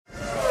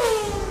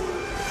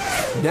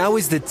Now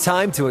is the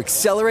time to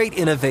accelerate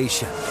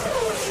innovation.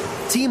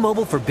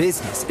 T-Mobile for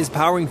Business is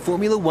powering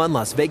Formula One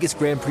Las Vegas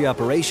Grand Prix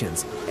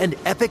operations and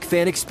epic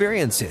fan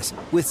experiences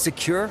with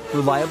secure,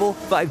 reliable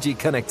 5G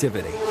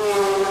connectivity.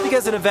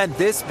 Because an event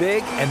this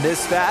big and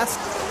this fast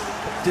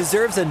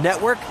deserves a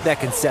network that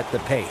can set the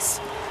pace.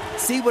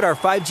 See what our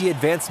 5G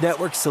advanced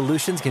network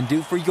solutions can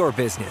do for your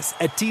business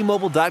at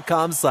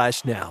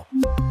T-Mobile.com/now.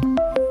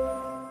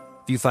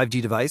 View 5G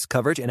device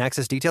coverage and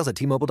access details at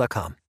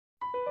T-Mobile.com.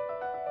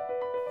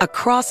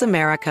 Across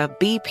America,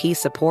 BP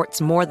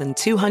supports more than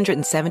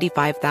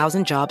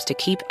 275,000 jobs to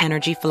keep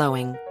energy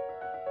flowing.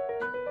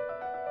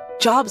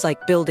 Jobs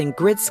like building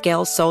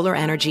grid-scale solar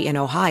energy in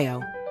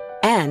Ohio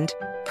and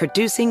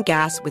producing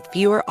gas with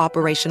fewer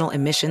operational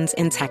emissions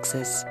in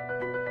Texas.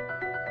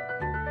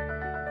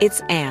 It's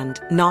and,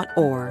 not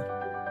or.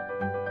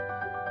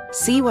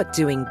 See what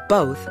doing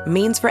both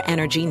means for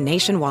energy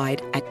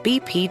nationwide at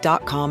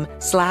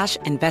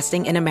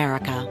bp.com/investing in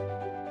America.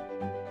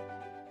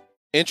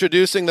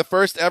 Introducing the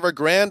first ever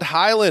Grand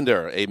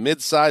Highlander, a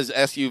mid-sized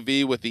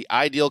SUV with the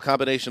ideal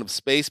combination of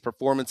space,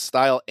 performance,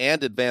 style,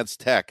 and advanced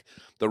tech.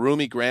 The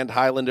roomy Grand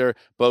Highlander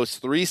boasts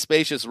 3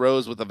 spacious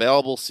rows with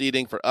available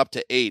seating for up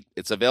to 8.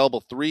 Its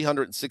available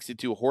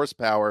 362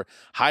 horsepower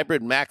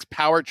hybrid max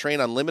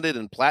powertrain, unlimited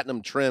and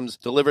platinum trims,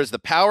 delivers the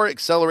power,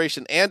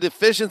 acceleration, and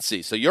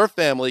efficiency so your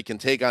family can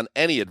take on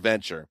any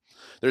adventure.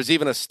 There's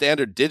even a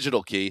standard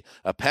digital key,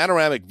 a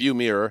panoramic view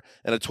mirror,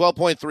 and a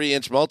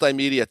 12.3-inch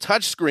multimedia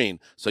touchscreen,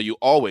 so you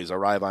always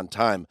arrive on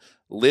time.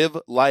 Live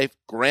life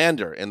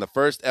grander in the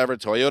first ever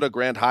Toyota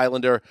Grand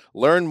Highlander.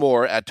 Learn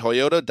more at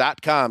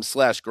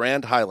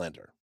toyota.com/Grand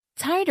Highlander.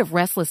 Tired of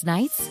restless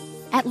nights?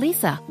 At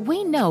Leesa,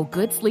 we know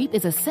good sleep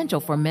is essential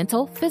for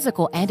mental,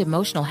 physical, and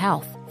emotional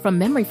health. From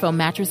memory foam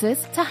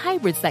mattresses to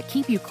hybrids that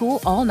keep you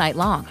cool all night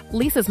long,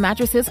 Leesa's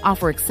mattresses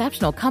offer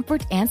exceptional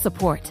comfort and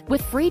support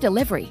with free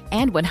delivery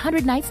and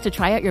 100 nights to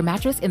try out your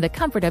mattress in the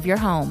comfort of your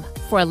home.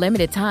 For a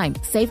limited time,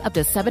 save up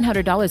to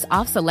 $700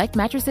 off select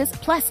mattresses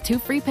plus 2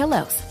 free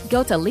pillows.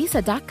 Go to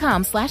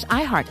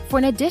leesa.com/iHeart for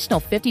an additional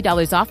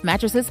 $50 off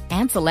mattresses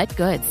and select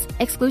goods.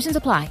 Exclusions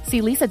apply.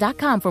 See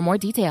leesa.com for more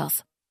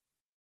details.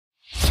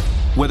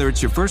 Whether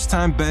it's your first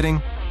time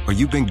betting or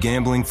you've been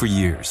gambling for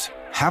years,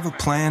 have a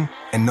plan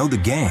and know the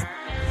game.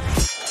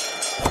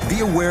 Be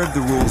aware of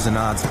the rules and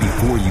odds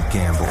before you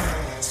gamble.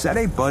 Set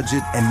a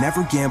budget and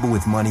never gamble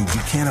with money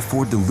you can't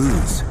afford to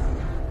lose.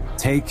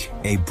 Take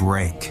a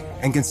break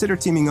and consider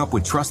teaming up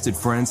with trusted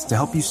friends to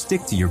help you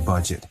stick to your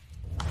budget.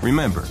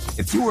 Remember,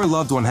 if you or a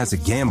loved one has a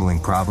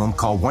gambling problem,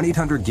 call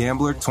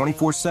 1-800-GAMBLER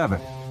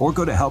 24/7 or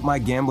go to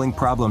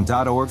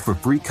helpmygamblingproblem.org for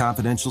free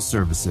confidential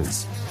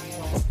services.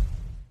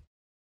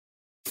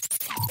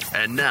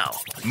 And now,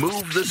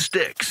 Move the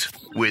Sticks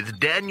with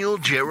Daniel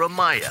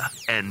Jeremiah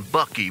and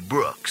Bucky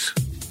Brooks.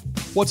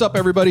 What's up,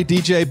 everybody?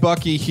 DJ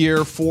Bucky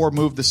here for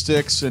Move the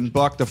Sticks. And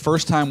Buck, the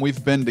first time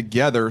we've been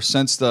together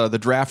since the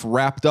draft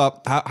wrapped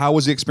up. How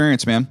was the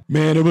experience, man?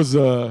 Man, it was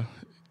a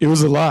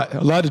lot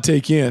to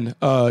take in.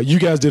 You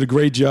guys did a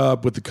great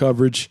job with the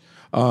coverage.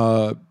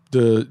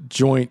 The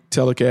joint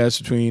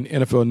telecast between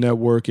NFL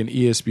Network and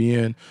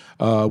ESPN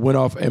went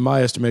off, in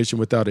my estimation,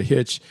 without a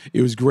hitch.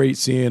 It was great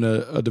seeing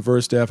a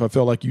diverse staff. I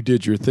felt like you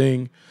did your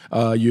thing.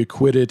 You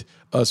acquitted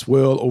us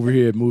well over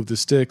here at Move the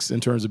Sticks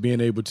in terms of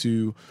being able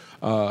to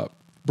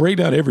break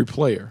down every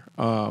player.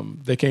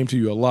 They came to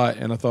you a lot,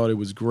 and I thought it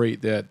was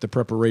great that the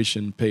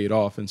preparation paid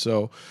off. And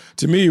so,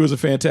 to me, it was a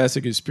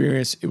fantastic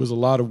experience. It was a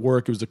lot of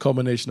work. It was the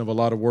culmination of a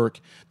lot of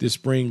work this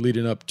spring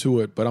leading up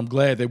to it. But I'm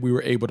glad that we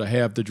were able to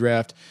have the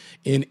draft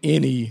in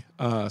any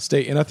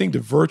state. And I think the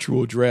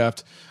virtual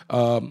draft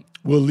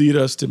will lead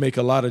us to make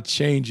a lot of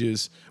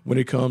changes when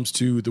it comes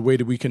to the way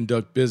that we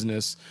conduct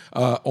business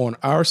on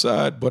our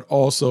side, but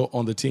also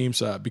on the team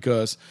side,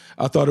 because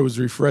I thought it was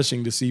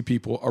refreshing to see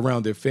people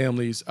around their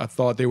families. I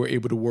thought they were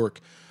able to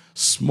work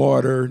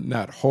smarter,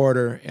 not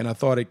harder, and I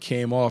thought it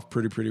came off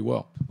pretty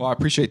well. Well, I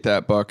appreciate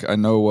that, Buck. I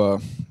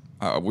know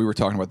we were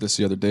talking about this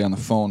the other day on the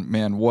phone.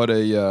 Man, what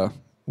a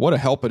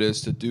help it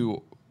is to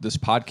do this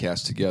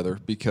podcast together,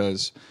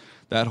 because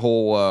that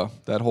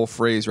whole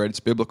phrase, right?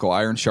 It's biblical.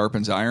 Iron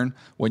sharpens iron.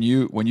 When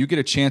you get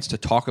a chance to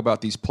talk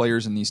about these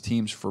players and these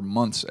teams for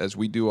months, as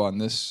we do on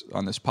this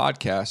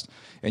podcast,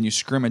 and you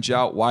scrimmage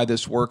out why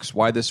this works,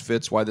 why this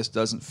fits, why this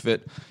doesn't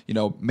fit. You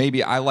know,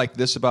 maybe I like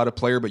this about a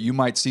player, but you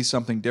might see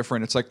something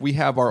different. It's like we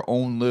have our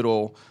own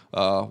little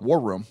war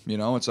room. You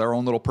know, it's our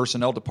own little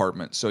personnel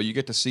department. So you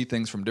get to see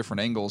things from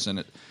different angles, and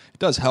it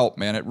does help,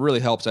 man. It really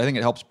helps. I think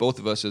it helps both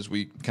of us as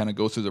we kind of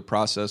go through the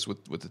process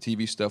with the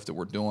TV stuff that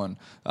we're doing,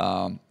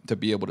 to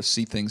be able to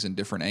see things in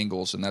different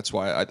angles. And that's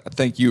why I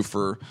thank you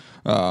for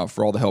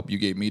all the help you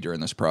gave me during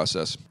this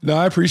process. No,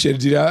 I appreciate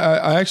it, dude.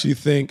 I actually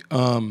think,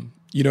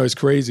 it's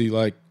crazy.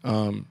 Like,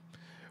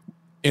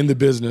 in the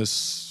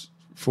business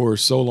for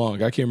so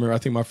long. I can't remember. I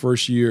think my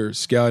first year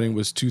scouting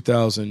was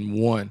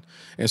 2001.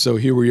 And so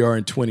here we are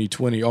in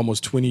 2020,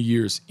 almost 20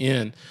 years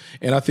in.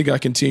 And I think I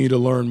continue to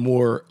learn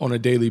more on a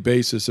daily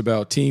basis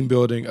about team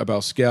building,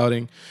 about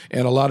scouting.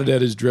 And a lot of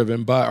that is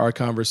driven by our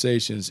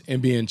conversations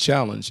and being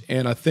challenged.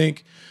 And I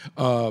think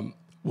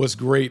what's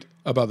great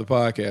about the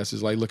podcast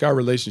is, like, look, our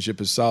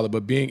relationship is solid,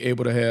 but being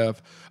able to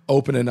have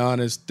open and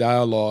honest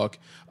dialogue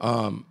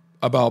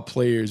about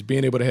players,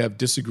 being able to have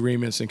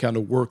disagreements and kind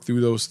of work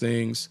through those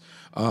things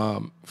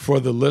for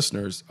the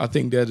listeners, I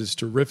think that is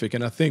terrific.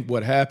 And I think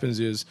what happens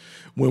is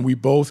when we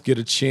both get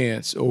a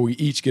chance, or we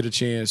each get a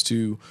chance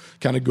to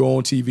kind of go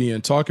on TV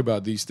and talk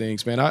about these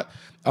things, man,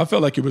 I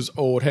felt like it was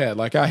old hat.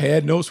 Like, I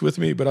had notes with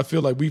me, but I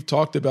feel like we've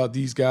talked about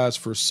these guys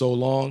for so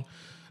long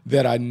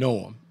that I know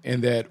them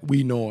and that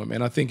we know them.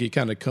 And I think it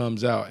kind of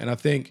comes out. And I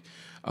think,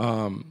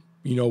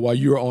 while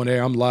you were on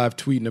air, I'm live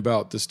tweeting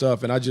about the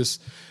stuff. And I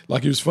just,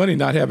 like, it was funny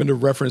not having to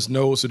reference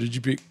notes, or did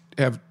you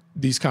have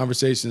these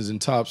conversations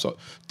and thoughts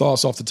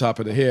off the top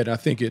of the head. And I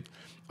think it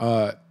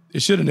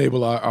should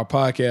enable our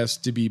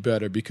podcast to be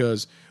better,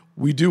 because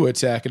we do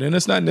attack it. And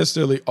it's not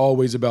necessarily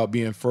always about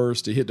being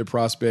first to hit the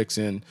prospects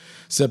in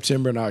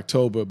September and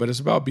October, but it's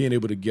about being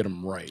able to get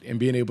them right and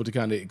being able to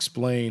kind of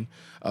explain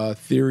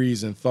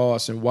theories and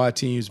thoughts and why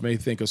teams may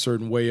think a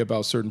certain way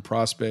about certain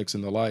prospects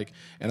and the like.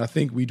 And I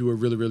think we do a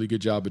really, really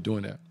good job of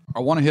doing that. I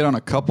want to hit on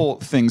a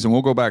couple things, and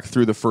we'll go back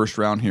through the first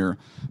round here.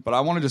 But I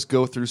want to just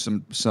go through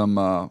some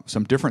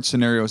different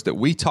scenarios that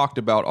we talked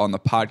about on the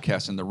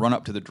podcast in the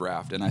run-up to the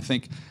draft. And I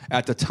think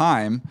at the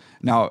time,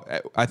 now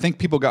I think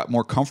people got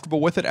more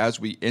comfortable with it as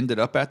we ended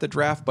up at the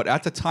draft. But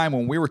at the time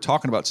when we were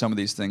talking about some of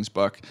these things,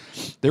 Buck,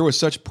 there was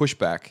such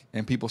pushback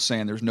and people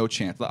saying there's no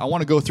chance. I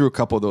want to go through a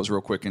couple of those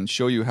real quick and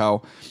show you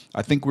how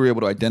I think we were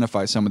able to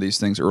identify some of these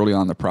things early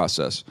on in the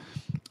process.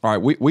 All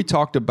right, we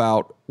talked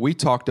about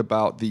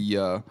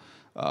the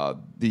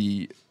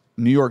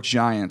New York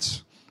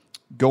Giants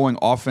going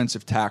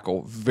offensive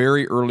tackle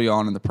very early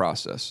on in the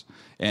process.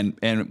 And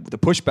the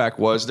pushback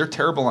was they're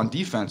terrible on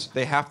defense.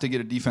 They have to get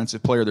a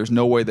defensive player. There's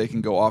no way they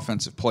can go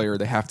offensive player.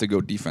 They have to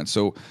go defense.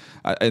 So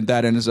and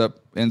that ends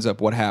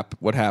up what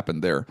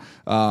happened there.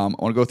 I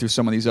want to go through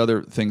some of these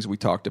other things we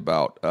talked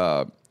about.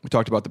 We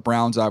talked about the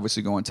Browns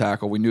obviously going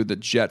tackle. We knew the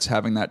Jets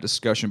having that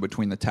discussion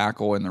between the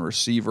tackle and the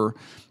receiver.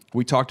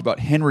 We talked about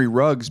Henry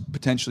Ruggs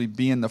potentially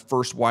being the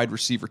first wide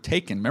receiver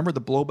taken. Remember the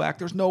blowback?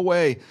 There's no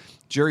way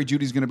Jerry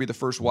Jeudy's going to be the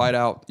first wide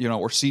out,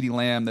 or CeeDee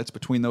Lamb. That's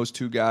between those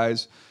two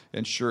guys.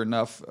 And sure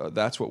enough,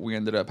 that's what we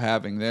ended up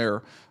having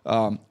there.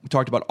 We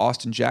talked about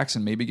Austin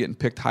Jackson maybe getting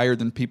picked higher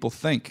than people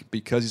think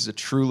because he's a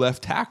true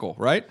left tackle,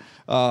 right?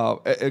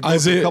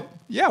 Isaiah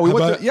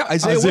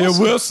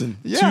Wilson.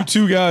 Yeah.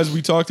 Two guys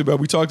we talked about.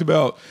 We talked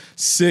about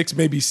 6,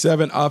 maybe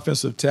 7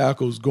 offensive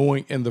tackles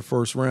going in the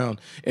first round.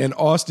 And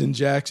Austin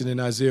Jackson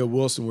and Isaiah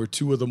Wilson were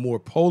two of the more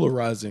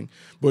polarizing,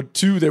 but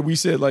two that we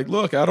said, like,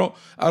 look, I don't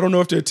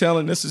know if their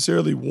talent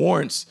necessarily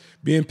warrants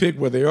being picked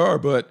where they are,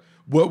 but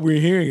what we're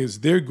hearing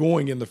is they're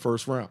going in the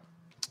first round.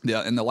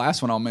 Yeah, and the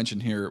last one I'll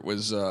mention here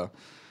was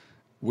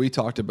we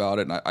talked about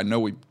it, and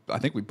I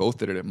think we both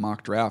did it at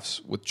mock drafts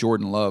with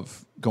Jordan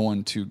Love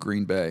going to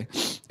Green Bay.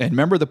 And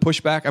remember the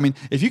pushback? I mean,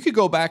 if you could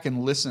go back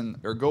and listen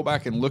or go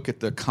back and look at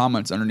the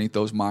comments underneath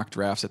those mock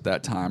drafts at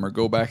that time, or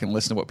go back and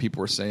listen to what people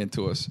were saying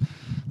to us,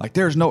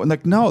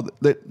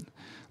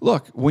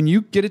 look, when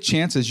you get a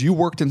chance, as you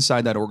worked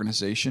inside that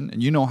organization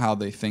and you know how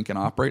they think and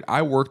operate.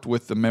 I worked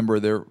with a member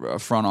of their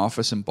front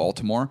office in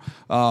Baltimore,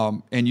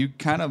 and you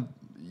get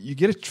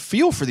a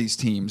feel for these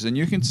teams, and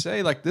you can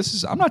say, like,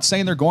 I'm not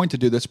saying they're going to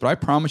do this, but I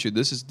promise you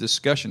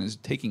discussion is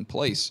taking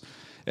place.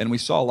 And we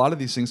saw a lot of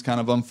these things kind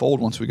of unfold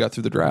once we got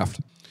through the draft.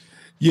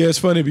 Yeah, it's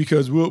funny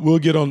because we'll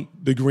get on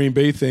the Green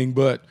Bay thing,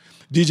 but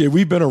DJ,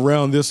 we've been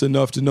around this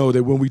enough to know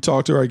that when we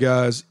talk to our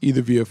guys,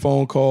 either via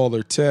phone call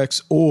or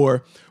text,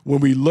 or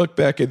when we look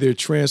back at their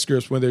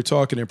transcripts when they're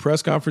talking in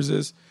press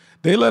conferences,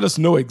 they let us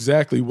know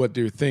exactly what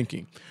they're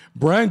thinking.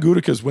 Brian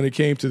Gutekunst, when it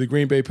came to the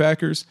Green Bay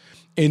Packers,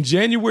 in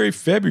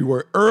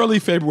early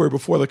February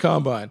before the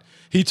Combine,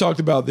 he talked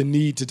about the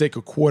need to take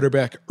a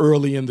quarterback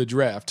early in the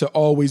draft, to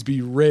always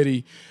be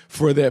ready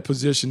for that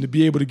position, to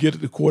be able to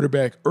get the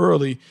quarterback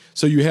early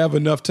so you have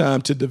enough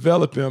time to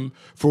develop him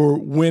for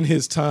when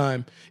his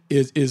time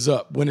is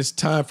up, when it's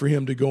time for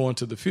him to go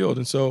onto the field.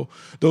 And so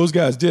those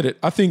guys did it.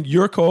 I think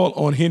your call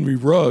on Henry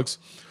Ruggs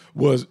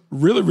was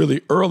really,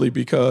 really early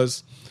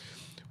because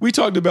we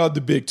talked about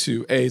the big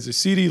two. Hey, is it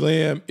CeeDee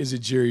Lamb? Is it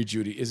Jerry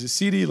Jeudy? Is it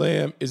CeeDee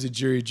Lamb? Is it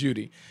Jerry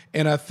Jeudy?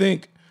 And I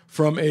think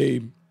from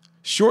a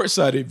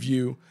short-sighted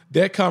view,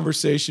 that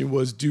conversation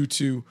was due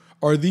to,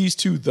 are these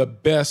two the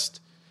best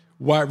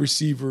wide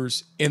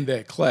receivers in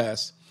that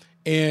class?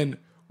 And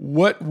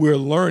what we're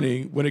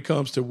learning when it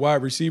comes to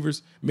wide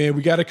receivers, man,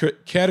 we got to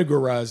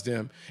categorize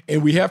them.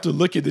 And we have to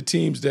look at the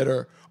teams that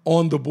are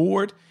on the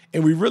board,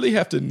 and we really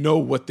have to know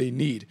what they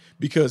need,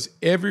 because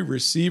every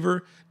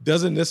receiver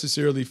doesn't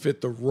necessarily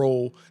fit the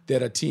role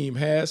that a team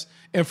has.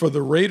 And for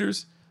the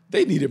Raiders,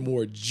 they needed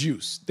more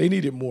juice. They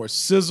needed more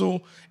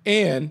sizzle.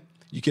 And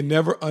You can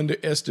never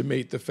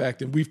underestimate the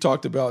fact, and we've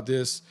talked about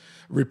this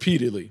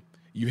repeatedly,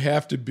 you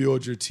have to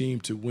build your team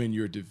to win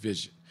your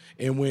division.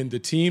 And when the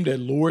team that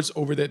lords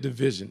over that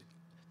division,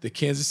 the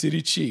Kansas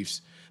City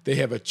Chiefs, they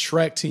have a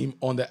track team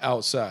on the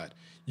outside.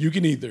 You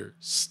can either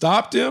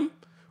stop them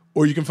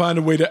or you can find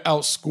a way to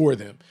outscore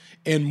them.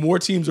 And more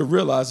teams are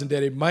realizing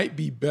that it might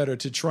be better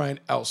to try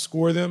and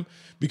outscore them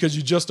because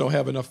you just don't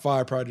have enough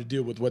firepower to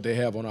deal with what they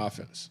have on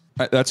offense.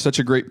 That's such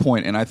a great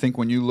point. And I think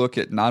when you look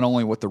at not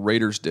only what the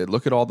Raiders did,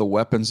 look at all the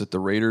weapons that the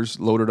Raiders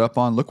loaded up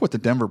on. Look what the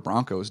Denver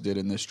Broncos did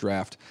in this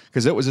draft.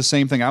 Because it was the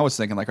same thing I was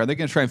thinking. Like, are they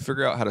going to try and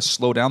figure out how to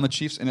slow down the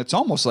Chiefs? And it's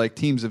almost like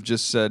teams have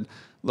just said,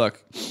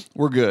 look,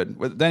 we're good.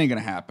 That ain't going to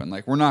happen.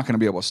 Like, we're not going to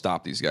be able to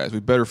stop these guys. We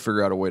better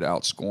figure out a way to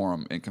outscore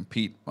them and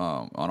compete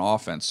on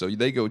offense. So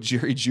they go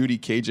Jerry Jeudy,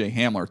 KJ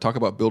Hamler. Talk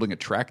about building a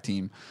track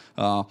team.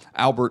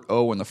 Albert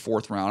O in the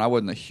 4th round. I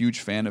wasn't a huge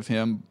fan of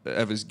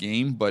his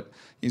game, but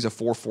he's a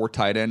 4-4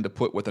 tight end to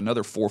put with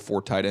another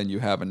 4-4 tight end you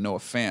have in Noah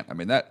Fant. I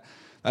mean, that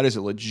is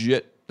a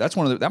legit. That's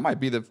that might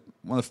be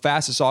one of the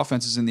fastest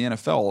offenses in the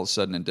NFL all of a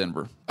sudden in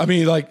Denver. I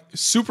mean, like,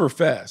 super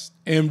fast.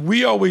 And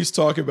we always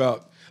talk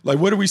about, like,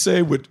 what do we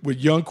say with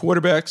young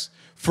quarterbacks?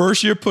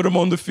 First year, put them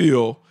on the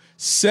field.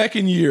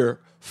 Second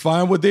year,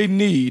 find what they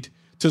need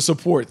to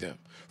support them.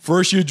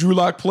 First year, Drew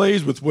Lock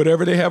plays with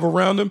whatever they have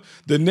around him.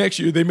 The next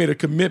year, they made a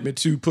commitment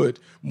to put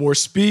more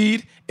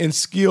speed and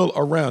skill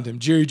around him.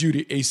 Jerry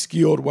Jeudy, a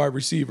skilled wide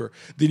receiver.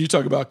 Then you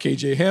talk about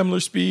KJ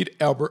Hamler speed,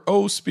 Albert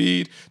O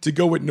speed, to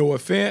go with Noah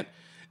Fant.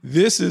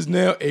 This is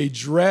now a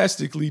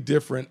drastically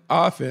different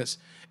offense.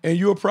 And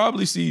you'll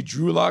probably see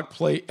Drew Lock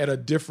play at a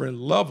different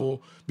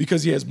level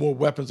because he has more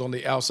weapons on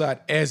the outside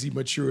as he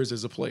matures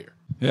as a player.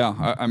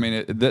 Yeah, I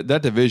mean,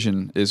 that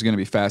division is going to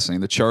be fascinating.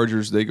 The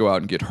Chargers, they go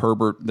out and get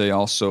Herbert. They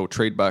also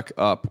trade back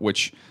up,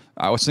 which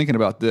I was thinking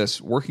about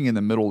this, working in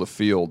the middle of the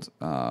field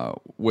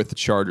with the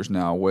Chargers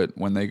now,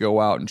 when they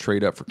go out and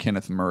trade up for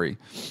Kenneth Murray.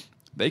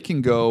 They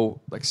can go,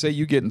 like, say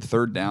you get in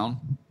 3rd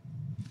down,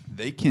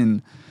 they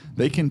can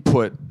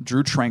put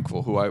Drew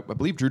Tranquill, who I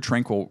believe Drew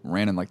Tranquill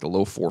ran in like the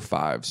low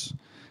 4.5s.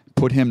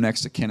 Put him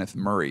next to Kenneth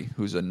Murray,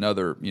 who's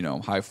another,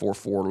 high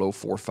 4.4, low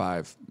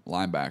 4.5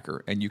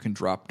 linebacker, and you can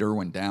drop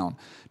Derwin down.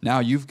 Now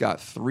you've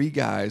got 3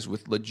 guys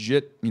with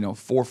legit,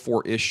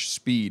 4.4-ish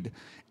speed,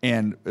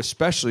 and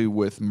especially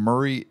with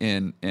Murray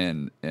and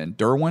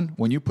Derwin,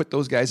 when you put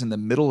those guys in the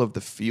middle of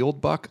the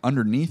field, Buck,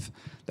 underneath,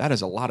 that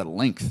is a lot of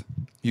length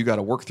you got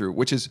to work through.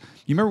 Which is,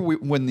 you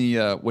remember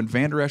when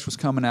Van Der Esch was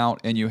coming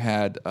out, and you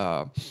had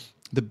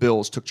the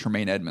Bills took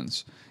Tremaine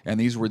Edmonds, and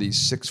these were these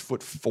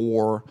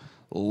 6'4"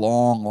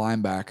 long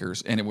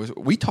linebackers, and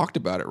we talked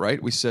about it,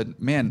 right? We said,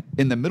 man,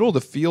 in the middle of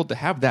the field to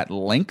have that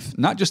length,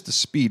 not just the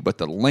speed, but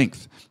the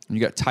length, and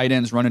you got tight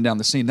ends running down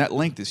the seam, that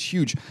length is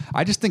huge.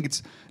 I just think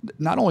it's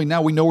not only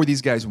now we know where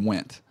these guys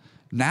went,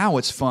 now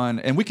it's fun,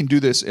 and we can do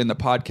this in the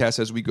podcast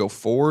as we go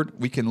forward.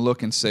 We can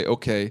look and say,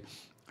 okay,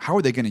 how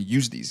are they going to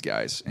use these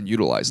guys and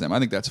utilize them? I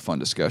think that's a fun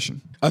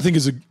discussion. I think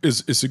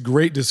it's a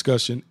great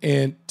discussion,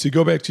 and to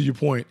go back to your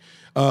point,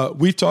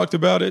 we've talked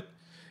about it.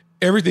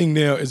 Everything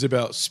now is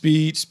about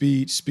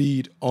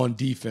speed on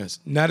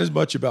defense. Not as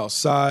much about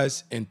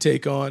size and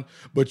take on,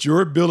 but your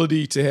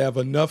ability to have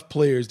enough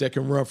players that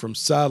can run from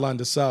sideline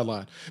to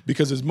sideline.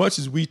 Because as much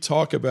as we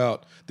talk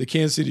about the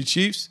Kansas City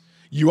Chiefs,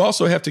 you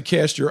also have to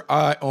cast your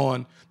eye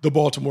on the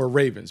Baltimore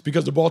Ravens,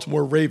 because the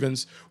Baltimore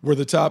Ravens were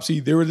the top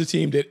seed. They were the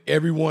team that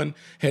everyone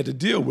had to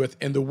deal with.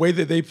 And the way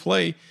that they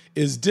play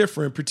is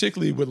different,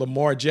 particularly with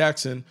Lamar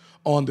Jackson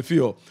on the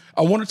field.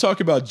 I want to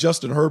talk about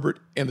Justin Herbert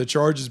and the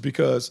Chargers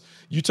because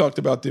you talked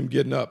about them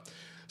getting up.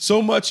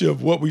 So much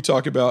of what we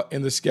talk about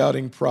in the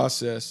scouting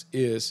process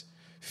is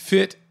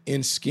fit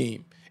and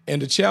scheme.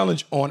 And the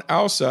challenge on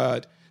our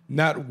side,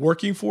 not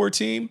working for a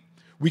team,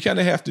 we kind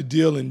of have to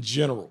deal in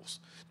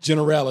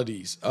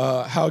generalities,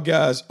 how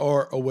guys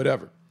are or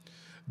whatever.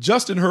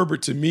 Justin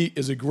Herbert, to me,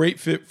 is a great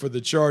fit for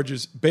the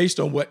Chargers based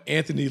on what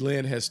Anthony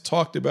Lynn has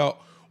talked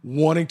about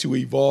wanting to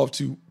evolve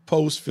to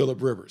post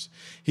Phillip Rivers.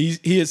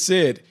 He had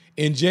said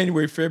in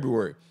January,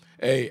 February,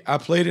 hey, I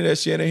played in that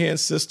Shanahan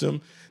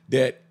system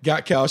that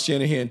got Kyle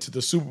Shanahan to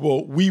the Super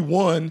Bowl. We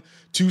won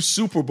 2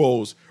 Super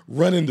Bowls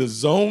running the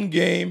zone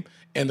game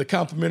and the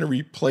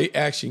complementary play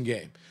action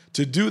game.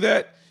 To do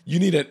that, you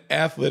need an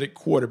athletic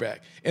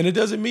quarterback. And it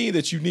doesn't mean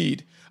that you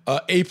need an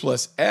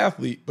A-plus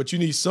athlete, but you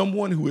need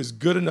someone who is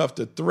good enough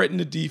to threaten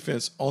the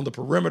defense on the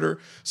perimeter,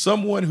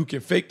 someone who can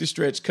fake the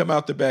stretch, come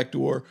out the back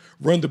door,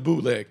 run the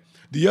bootleg.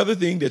 The other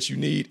thing that you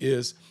need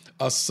is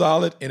a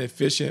solid and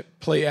efficient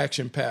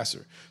play-action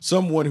passer,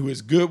 someone who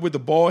is good with the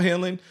ball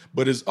handling,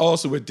 but is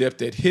also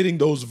adept at hitting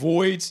those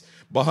voids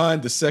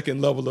behind the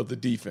second level of the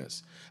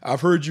defense.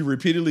 I've heard you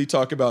repeatedly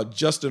talk about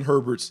Justin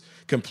Herbert's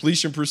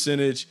completion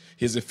percentage,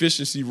 his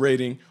efficiency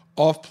rating,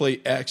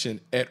 off-play action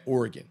at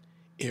Oregon.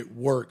 It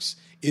works.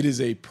 It is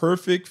a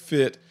perfect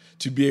fit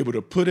to be able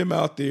to put him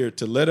out there,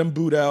 to let him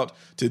boot out,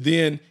 to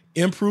then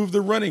improve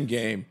the running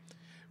game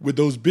with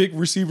those big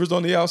receivers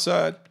on the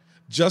outside.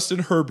 Justin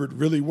Herbert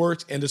really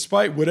works. And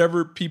despite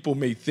whatever people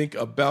may think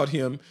about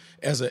him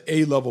as an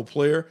A-level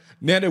player,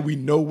 now that we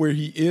know where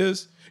he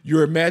is,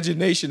 your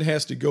imagination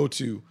has to go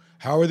to,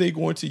 how are they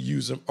going to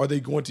use him? Are they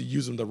going to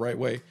use him the right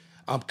way?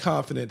 I'm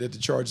confident that the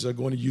Chargers are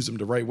going to use him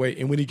the right way.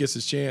 And when he gets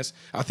his chance,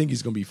 I think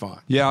he's going to be fine.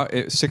 Yeah,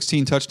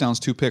 16 touchdowns,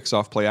 2 picks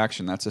off play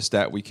action. That's a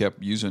stat we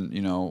kept using,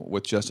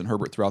 with Justin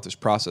Herbert throughout this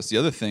process. The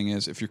other thing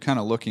is, if you're kind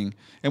of looking,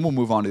 and we'll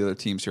move on to the other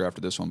teams here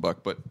after this one,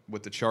 Buck, but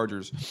with the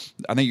Chargers,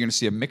 I think you're going to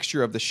see a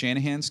mixture of the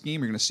Shanahan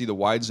scheme. You're going to see the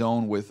wide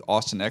zone with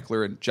Austin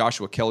Eckler and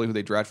Joshua Kelly, who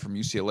they drafted from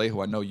UCLA,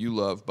 who I know you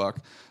love, Buck.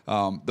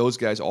 Those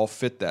guys all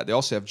fit that. They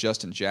also have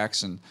Justin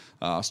Jackson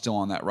still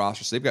on that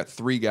roster. So they've got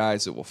 3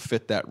 guys that will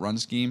fit that run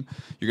scheme.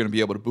 You're going to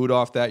be able to boot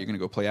off that. You're going to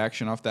go play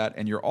action off that.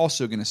 And you're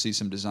also going to see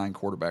some design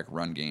quarterback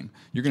run game.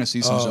 You're going to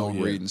see some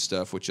zone read and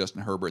stuff with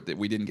Justin Herbert that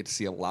we didn't get to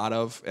see a lot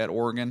of at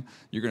Oregon.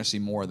 You're going to see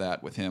more of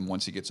that with him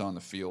once he gets on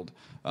the field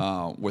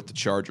with the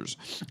Chargers.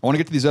 I want to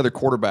get to these other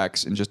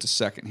quarterbacks in just a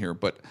second here,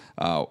 but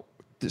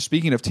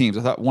speaking of teams,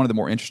 I thought one of the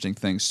more interesting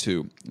things,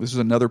 too, this is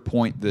another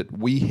point that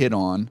we hit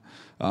on.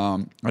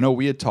 I know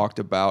we had talked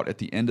about at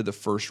the end of the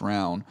first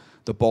round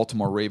the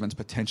Baltimore Ravens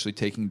potentially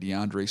taking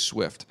DeAndre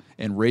Swift,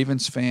 and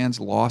Ravens fans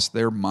lost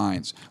their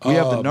minds. We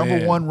have the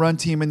number 1 run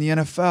team in the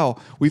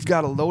NFL. We've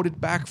got a loaded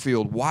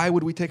backfield. Why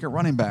would we take a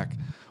running back?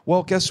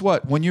 Well, guess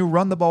what? When you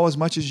run the ball as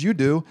much as you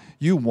do,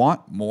 you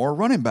want more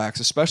running backs,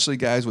 especially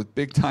guys with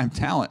big-time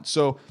talent.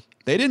 So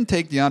they didn't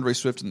take DeAndre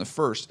Swift in the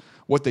first.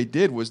 What they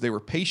did was they were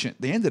patient.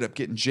 They ended up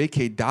getting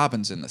J.K.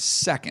 Dobbins in the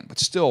second, but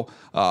still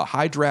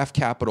high draft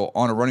capital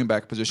on a running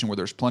back position where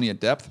there's plenty of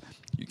depth.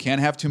 You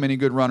can't have too many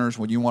good runners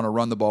when you want to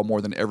run the ball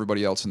more than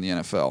everybody else in the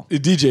NFL.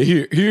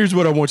 DJ, here's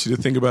what I want you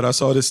to think about. I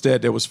saw this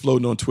stat that was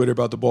floating on Twitter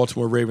about the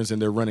Baltimore Ravens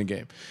and their running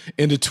game.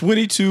 In the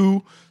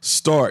 22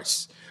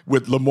 starts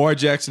with Lamar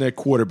Jackson at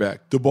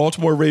quarterback, the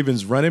Baltimore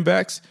Ravens running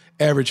backs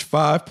average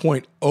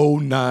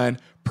 5.09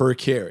 per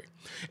carry.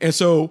 And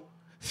so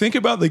think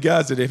about the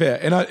guys that they've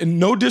had. And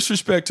no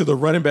disrespect to the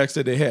running backs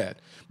that they had,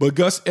 but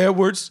Gus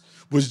Edwards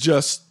was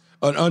just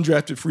an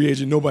undrafted free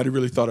agent. Nobody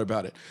really thought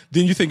about it.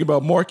 Then you think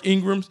about Mark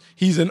Ingram.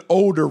 He's an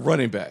older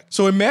running back.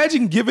 So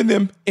imagine giving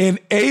them an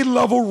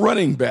A-level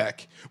running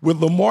back with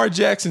Lamar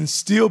Jackson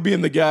still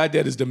being the guy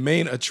that is the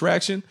main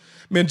attraction.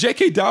 Man,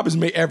 J.K. Dobbins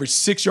may average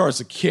 6 yards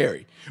a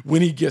carry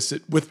when he gets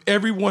it, with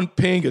everyone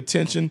paying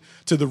attention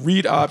to the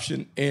read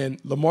option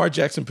and Lamar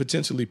Jackson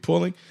potentially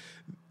pulling.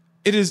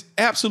 It is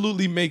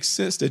absolutely makes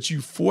sense that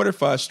you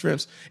fortify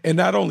strengths. And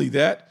not only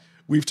that,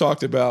 we've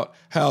talked about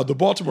how the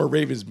Baltimore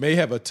Ravens may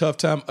have a tough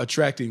time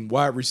attracting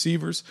wide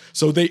receivers.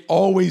 So they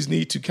always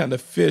need to kind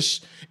of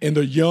fish in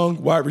the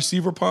young wide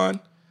receiver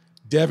pond.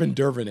 Devin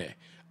Duvernay,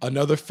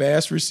 another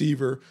fast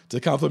receiver to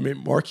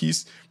complement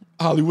Marquise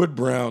Hollywood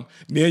Brown.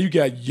 Now you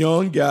got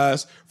young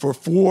guys for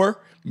 4,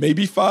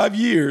 maybe 5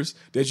 years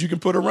that you can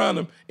put around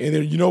them. And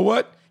then you know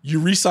what? You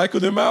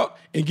recycle them out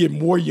and get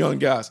more young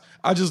guys.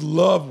 I just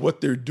love what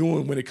they're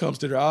doing when it comes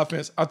to their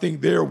offense. I think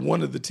they're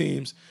one of the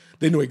teams,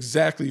 they know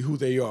exactly who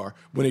they are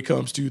when it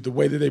comes to the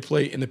way that they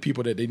play and the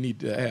people that they need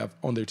to have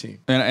on their team.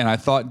 And I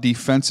thought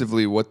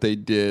defensively what they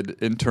did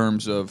in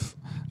terms of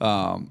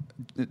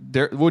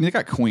when you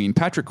got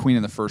Patrick Queen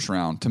in the first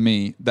round, to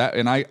me, that,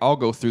 and I'll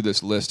go through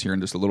this list here in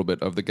just a little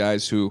bit of the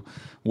guys who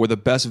were the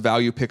best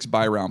value picks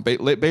by round,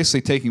 basically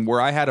taking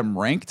where I had them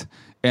ranked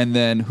and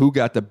then who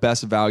got the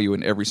best value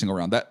in every single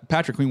round. That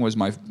Patrick Queen was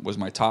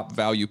my top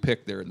value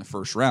pick there in the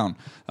first round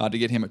to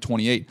get him at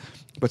 28.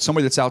 But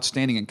somebody that's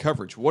outstanding in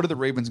coverage. What are the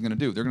Ravens going to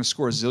do? They're going to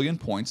score a zillion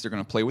points. They're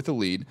going to play with the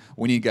lead.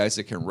 We need guys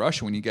that can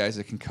rush. We need guys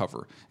that can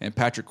cover. And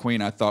Patrick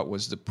Queen, I thought,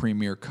 was the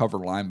premier cover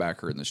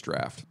linebacker in this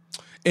draft.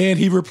 And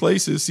he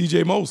replaces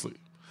C.J. Mosley.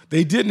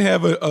 They didn't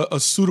have a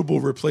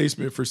suitable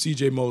replacement for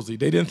C.J. Mosley.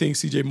 They didn't think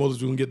C.J. Mosley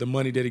was going to get the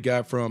money that he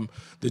got from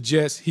the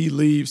Jets. He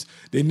leaves.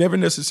 They never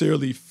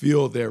necessarily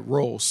fill that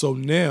role. So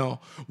now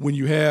when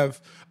you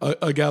have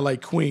a guy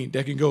like Queen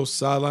that can go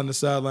sideline to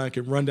sideline,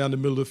 can run down the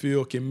middle of the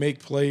field, can make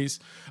plays,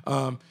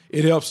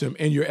 it helps him.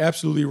 And you're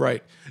absolutely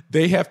right.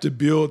 They have to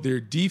build their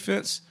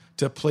defense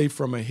to play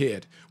from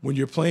ahead. When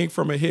you're playing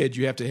from ahead,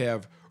 you have to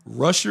have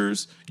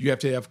rushers. You have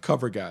to have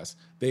cover guys.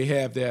 They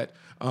have that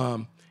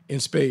in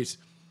spades.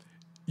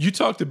 You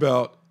talked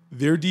about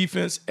their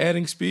defense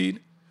adding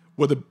speed.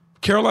 What the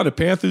Carolina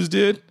Panthers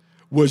did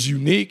was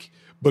unique,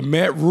 but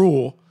Matt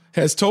Rule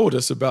has told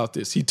us about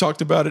this. He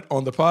talked about it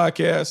on the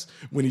podcast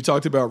when he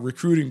talked about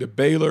recruiting to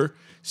Baylor,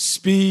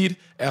 speed,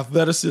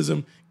 athleticism,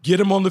 get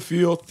them on the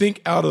field,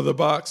 think out of the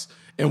box,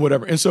 and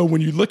whatever. And so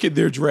when you look at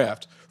their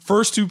draft,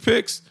 first 2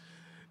 picks,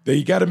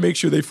 they got to make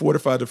sure they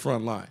fortify the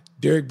front line.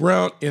 Derek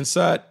Brown,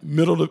 inside,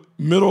 middle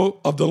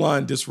of the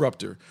line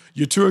disruptor.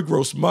 Yetur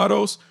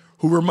Gross-Matos,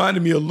 who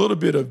reminded me a little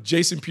bit of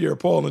Jason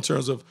Pierre-Paul in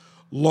terms of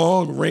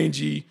long,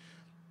 rangy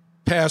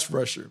pass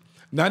rusher.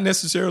 Not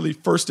necessarily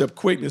first-step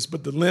quickness,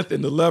 but the length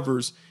and the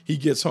levers he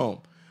gets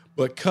home.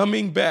 But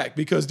coming back,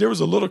 because there was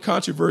a little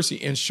controversy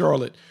in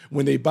Charlotte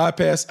when they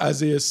bypassed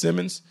Isaiah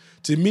Simmons.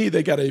 To me,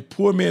 they got a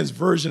poor man's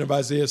version of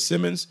Isaiah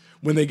Simmons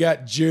when they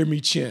got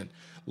Jeremy Chin.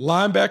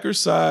 Linebacker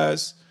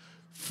size,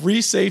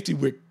 free safety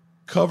with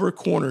cover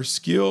corner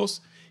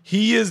skills.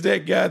 He is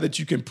that guy that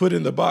you can put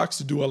in the box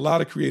to do a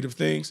lot of creative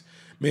things.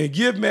 Man,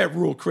 give Matt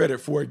Rule credit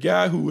for a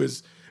guy who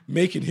is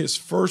making his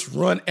first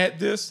run at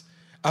this.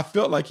 I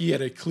felt like he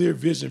had a clear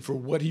vision for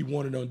what he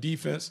wanted on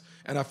defense,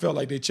 and I felt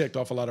like they checked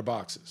off a lot of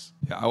boxes.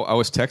 Yeah, I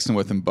was texting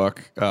with him,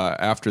 Buck,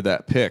 after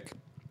that pick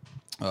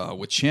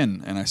with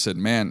Chin, and I said,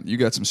 "Man, you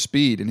got some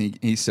speed." And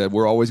he said,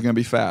 "We're always going to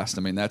be fast."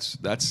 I mean, that's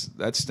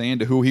staying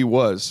to who he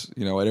was,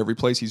 at every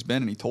place he's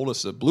been, and he told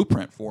us a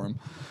blueprint for him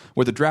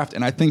with the draft.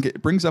 And I think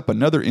it brings up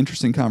another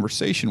interesting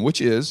conversation, which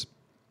is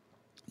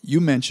you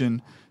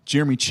mentioned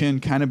Jeremy Chin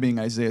kind of being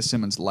Isaiah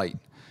Simmons light.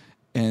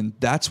 And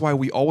that's why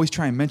we always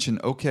try and mention,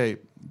 okay,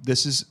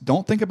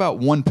 don't think about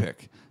one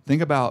pick.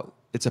 Think about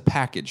it's a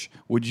package.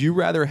 Would you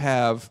rather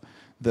have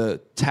the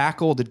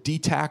tackle, the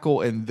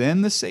D-tackle, and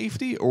then the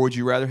safety? Or would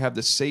you rather have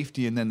the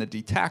safety and then the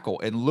D-tackle?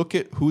 And look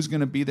at who's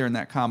going to be there in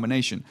that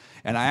combination.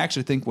 And I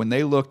actually think when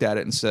they looked at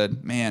it and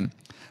said, man,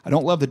 I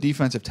don't love the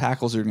defensive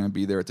tackles that are going to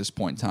be there at this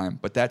point in time,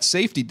 but that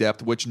safety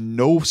depth, which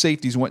no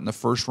safeties went in the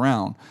first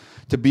round,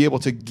 to be able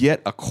to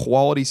get a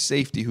quality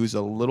safety who's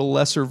a little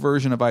lesser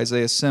version of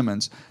Isaiah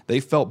Simmons, they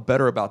felt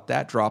better about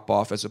that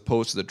drop-off as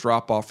opposed to the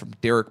drop-off from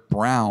Derek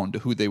Brown to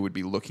who they would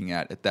be looking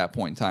at that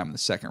point in time in the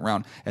second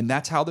round. And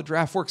that's how the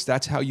draft works.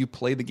 That's how you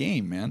play the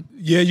game, man.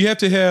 Yeah, you have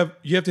to have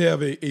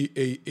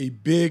a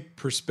big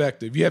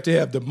perspective. You have to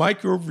have the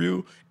micro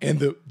view and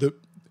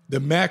the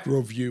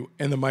macro view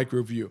and the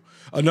micro view.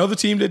 Another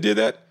team that did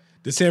that,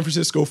 the San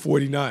Francisco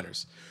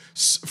 49ers.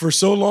 For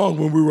so long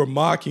when we were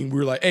mocking, we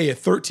were like, hey, at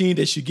 13,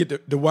 they should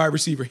get the wide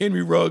receiver.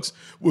 Henry Ruggs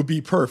would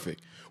be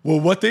perfect. Well,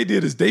 what they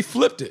did is they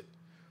flipped it.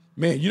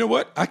 Man, you know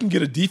what? I can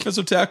get a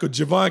defensive tackle,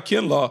 Javon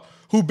Kinlaw,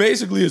 who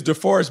basically is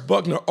DeForest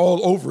Buckner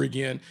all over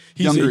again.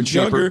 He's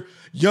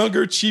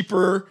younger,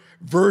 cheaper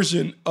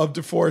version of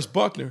DeForest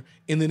Buckner.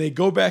 And then they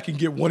go back and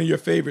get one of your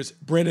favorites,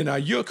 Brandon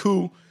Ayuk,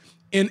 who,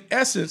 in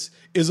essence,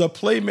 is a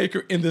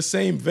playmaker in the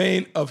same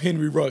vein of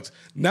Henry Ruggs.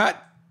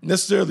 Not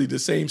necessarily the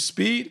same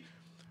speed,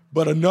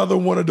 but another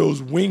one of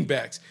those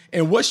wingbacks.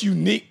 And what's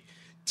unique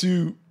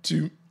to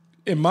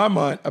in my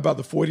mind about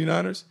the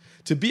 49ers,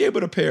 to be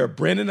able to pair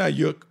Brandon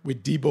Ayuk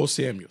with Deebo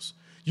Samuels.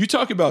 You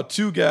talk about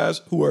two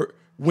guys who are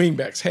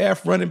wingbacks,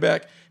 half running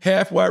back,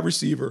 half wide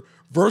receiver,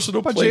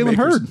 versatile playmakers. Jalen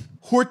Hurd,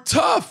 who are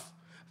tough,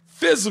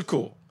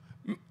 physical.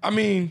 I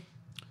mean,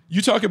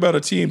 you talk about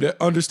a team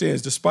that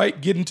understands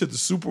despite getting to the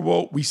Super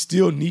Bowl, we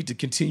still need to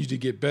continue to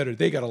get better.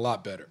 They got a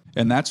lot better.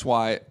 And that's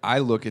why I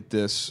look at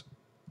this,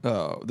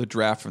 the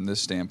draft from this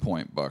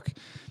standpoint, Buck.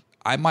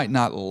 I might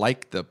not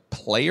like the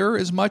player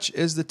as much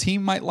as the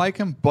team might like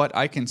him, but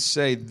I can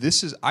say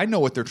I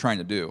know what they're trying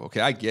to do. Okay,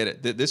 I get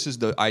it. This is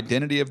the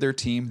identity of their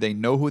team. They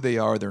know who they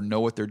are. They know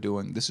what they're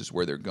doing. This is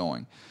where they're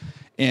going.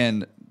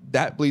 And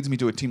that leads me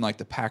to a team like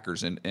the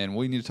Packers, and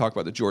we need to talk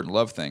about the Jordan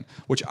Love thing,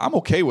 which I'm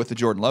okay with the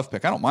Jordan Love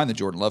pick. I don't mind the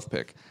Jordan Love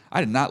pick.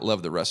 I did not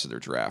love the rest of their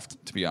draft,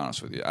 to be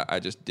honest with you. I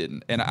just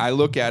didn't. And I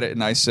look at it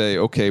and I say,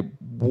 okay,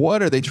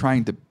 what are they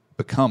trying to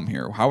become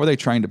here? How are they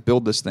trying to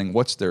build this thing?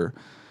 What's their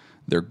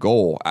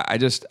goal? I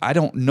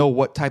don't know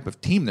what type of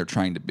team they're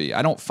trying to be.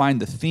 I don't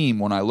find the theme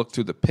when I look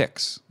through the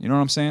picks. You know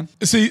what I'm saying?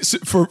 See,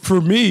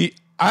 for me,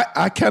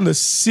 I kind of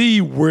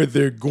see where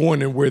they're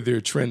going and where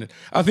they're trending.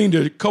 I think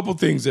there are a couple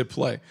things at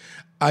play.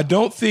 I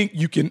don't think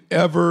you can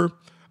ever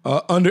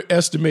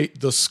underestimate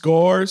the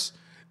scars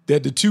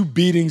that the two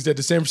beatings that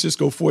the San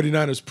Francisco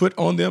 49ers put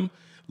on them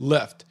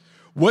left.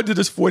 What did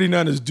the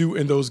 49ers do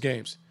in those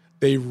games?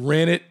 They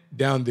ran it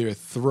down their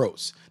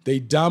throats. They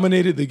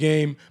dominated the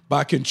game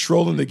by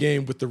controlling the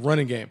game with the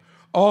running game.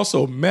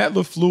 Also, Matt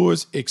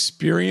LaFleur's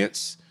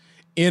experience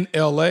in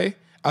L.A.,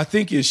 I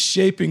think, is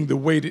shaping the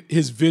way that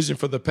his vision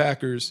for the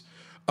Packers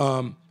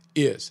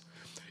is.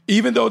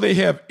 Even though they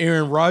have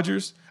Aaron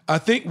Rodgers, I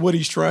think what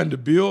he's trying to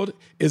build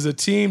is a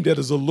team that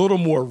is a little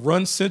more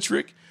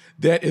run-centric,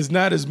 that is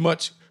not as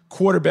much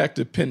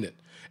quarterback-dependent.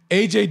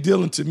 A.J.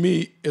 Dillon, to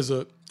me, is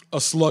a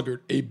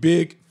sluggard, a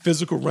big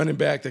physical running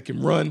back that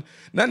can run,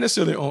 not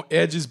necessarily on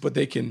edges, but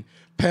they can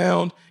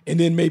pound and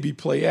then maybe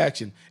play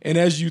action. And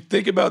as you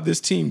think about this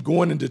team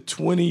going into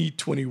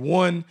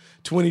 2021,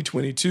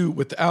 2022,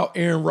 without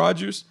Aaron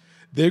Rodgers,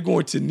 they're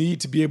going to need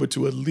to be able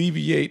to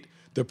alleviate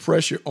the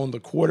pressure on the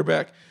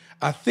quarterback.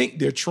 I think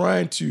they're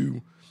trying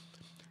to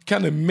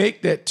kind of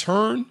make that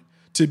turn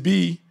to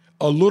be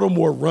a little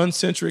more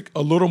run-centric,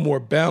 a little more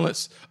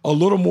balanced, a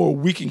little more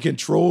we can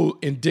control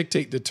and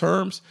dictate the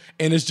terms.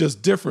 And it's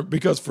just different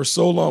because for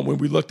so long when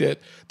we looked at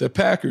the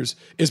Packers,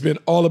 it's been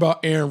all about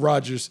Aaron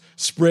Rodgers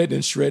spreading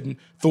and shredding,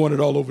 throwing it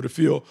all over the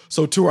field.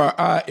 So to our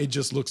eye, it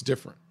just looks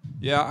different.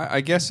 Yeah, I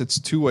guess it's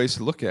two ways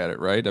to look at it,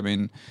 right? I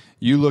mean,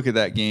 you look at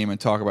that game and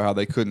talk about how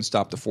they couldn't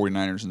stop the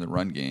 49ers in the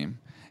run game.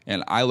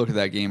 And I look at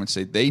that game and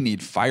say they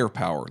need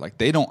firepower. Like,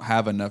 they don't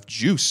have enough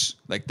juice.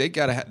 Like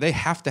they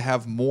have to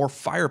have more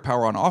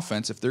firepower on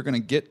offense if they're going to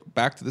get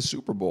back to the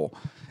Super Bowl.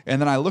 And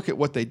then I look at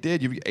what they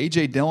did. You've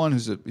A.J. Dillon,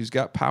 who's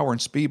got power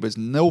and speed, but is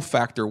no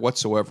factor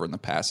whatsoever in the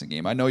passing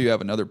game. I know you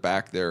have another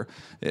back there.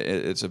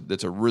 It's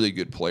a really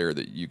good player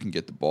that you can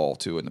get the ball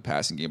to in the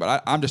passing game.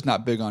 But I'm just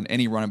not big on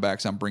any running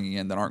backs I'm bringing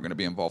in that aren't going to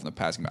be involved in the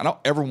passing game. I don't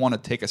ever want to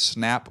take a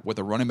snap with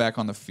a running back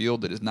on the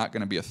field that is not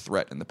going to be a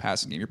threat in the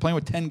passing game. You're playing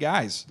with 10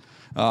 guys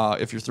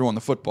if you're throwing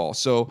the football.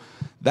 So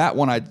that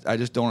one I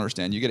just don't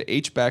understand. You get an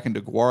H-back in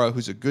DeGuara,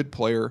 who's a good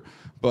player,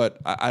 but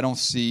I don't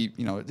see,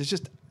 it's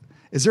just –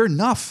 is there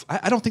enough?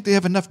 I don't think they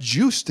have enough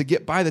juice to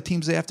get by the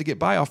teams they have to get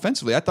by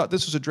offensively. I thought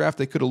this was a draft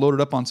they could have loaded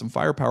up on some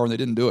firepower, and they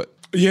didn't do it.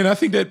 Yeah, and I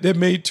think that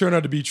may turn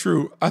out to be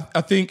true.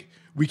 I think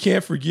we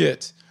can't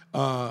forget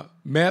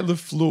Matt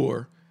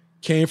LaFleur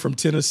came from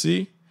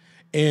Tennessee,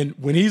 and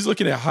when he's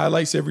looking at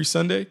highlights every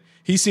Sunday,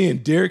 he's seeing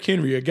Derrick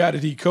Henry, a guy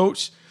that he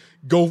coached,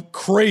 go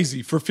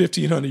crazy for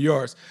 1,500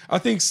 yards. I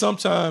think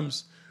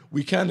sometimes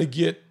we kind of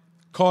get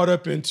caught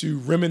up into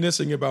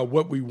reminiscing about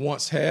what we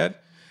once had,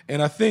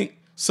 and I think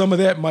some of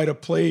that might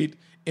have played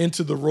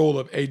into the role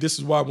of, hey, this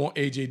is why I want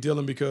A.J.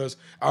 Dillon, because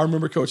I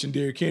remember coaching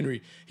Derrick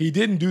Henry. He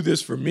didn't do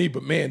this for me,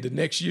 but, man, the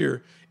next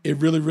year it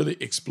really, really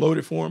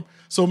exploded for him.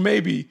 So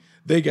maybe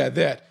they got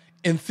that.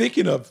 And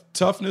thinking of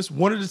toughness,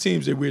 one of the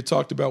teams that we had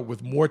talked about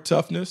with more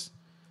toughness,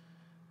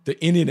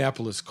 the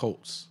Indianapolis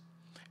Colts,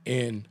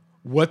 and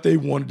what they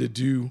wanted to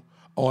do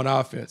on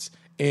offense.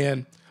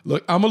 And,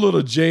 look, I'm a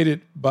little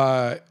jaded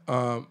by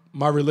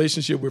my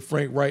relationship with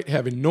Frank Wright,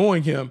 having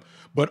knowing him,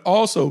 but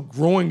also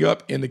growing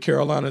up in the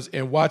Carolinas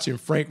and watching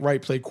Frank Wright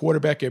play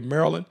quarterback at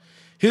Maryland.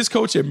 His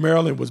coach at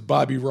Maryland was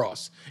Bobby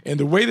Ross. And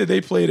the way that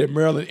they played at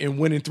Maryland in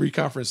winning 3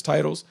 conference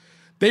titles,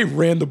 they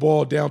ran the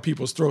ball down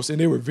people's throats, and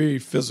they were very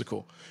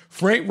physical.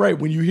 Frank Wright,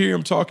 when you hear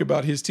him talk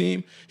about his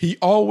team, he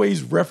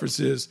always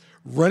references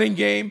running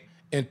game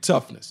and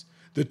toughness.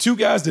 The 2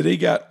 guys that they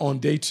got on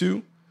day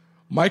 2,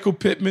 Michael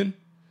Pittman,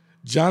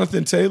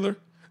 Jonathan Taylor,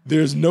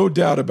 there's no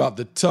doubt about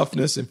the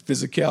toughness and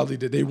physicality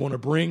that they want to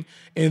bring.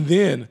 And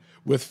then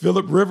with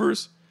Phillip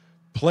Rivers,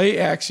 play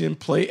action,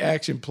 play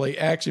action, play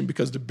action,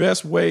 because the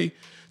best way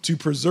to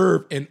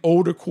preserve an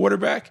older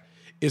quarterback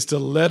is to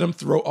let him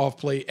throw off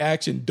play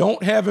action.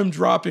 Don't have him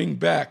dropping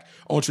back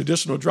on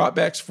traditional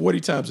dropbacks 40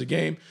 times a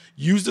game.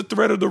 Use the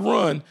threat of the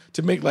run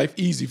to make life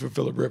easy for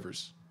Phillip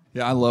Rivers.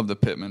 Yeah, I love the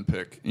Pittman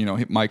pick.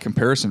 My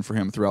comparison for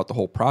him throughout the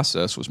whole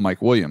process was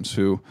Mike Williams,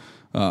 who,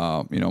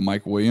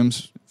 Mike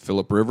Williams,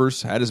 Phillip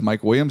Rivers had his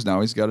Mike Williams. Now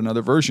he's got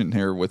another version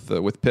here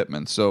with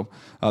Pittman. So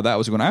that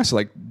was when I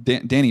actually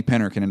Danny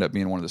Penner can end up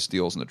being one of the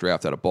steals in the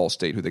draft out of Ball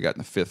State, who they got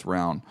in the 5th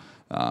round,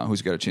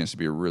 who's got a chance to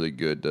be a really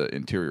good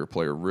interior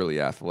player,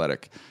 really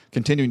athletic.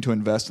 Continuing to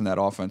invest in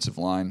that offensive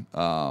line.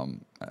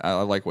 I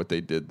like what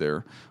they did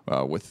there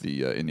with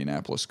the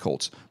Indianapolis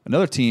Colts.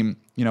 Another team,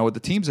 with the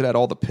teams that had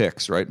all the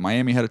picks, right?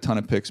 Miami had a ton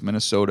of picks.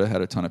 Minnesota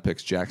had a ton of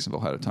picks.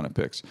 Jacksonville had a ton of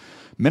picks.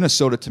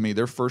 Minnesota, to me,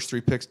 their first 3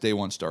 picks, day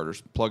 1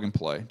 starters, plug and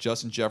play.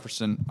 Justin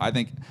Jefferson, I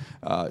think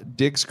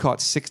Diggs caught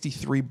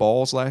 63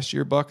 balls last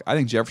year, Buck. I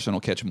think Jefferson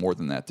will catch more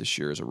than that this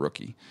year as a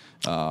rookie.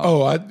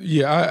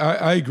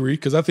 I agree,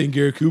 because I think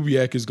Gary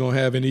Kubiak is going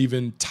to have an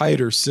even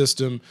tighter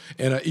system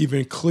and an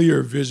even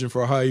clearer vision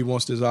for how he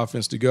wants this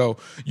offense to go.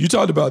 You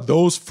talked about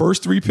those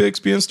first 3 picks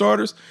being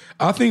starters.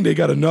 I think they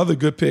got another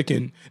good pick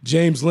in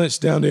James Lynch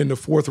down there in the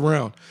 4th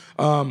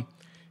round.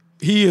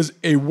 He is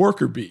a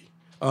worker bee.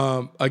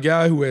 A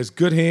guy who has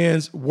good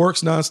hands,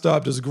 works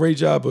nonstop, does a great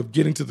job of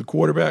getting to the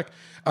quarterback.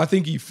 I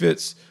think he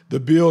fits the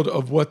build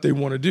of what they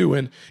want to do.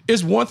 And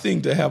it's one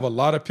thing to have a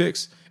lot of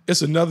picks.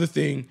 It's another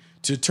thing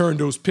to turn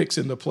those picks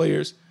into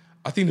players.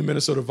 I think the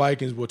Minnesota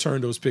Vikings will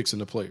turn those picks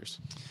into players.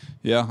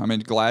 Yeah, I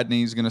mean,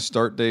 Gladney's going to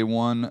start day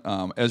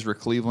 1. Ezra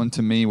Cleveland,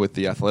 to me, with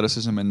the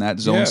athleticism in that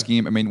zone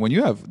scheme. I mean, when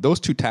you have those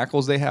 2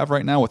 tackles they have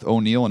right now with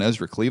O'Neal and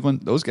Ezra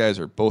Cleveland, those guys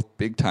are both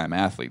big-time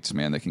athletes,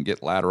 man. They can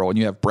get lateral. And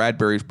you have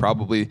Bradbury's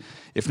probably,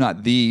 if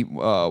not the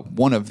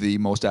one of the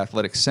most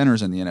athletic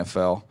centers in the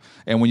NFL.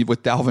 And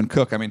with Dalvin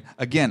Cook, I mean,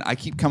 again, I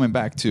keep coming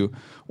back to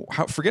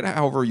forget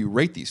however you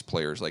rate these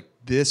players. Like,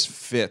 this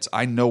fits.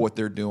 I know what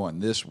they're doing.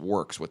 This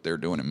works, what they're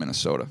doing in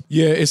Minnesota.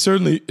 Yeah, it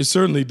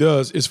certainly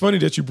does. It's funny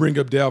that you bring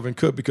up Dalvin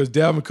Cook, because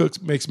Dalvin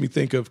Cook makes me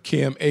think of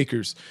Cam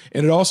Akers.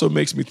 And it also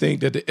makes me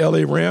think that the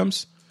LA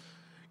Rams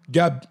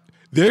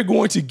they're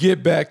going to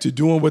get back to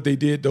doing what they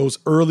did those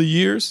early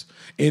years.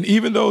 And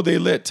even though they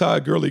let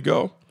Todd Gurley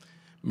go,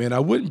 man, I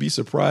wouldn't be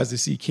surprised to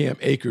see Cam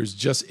Akers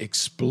just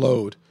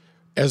explode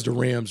as the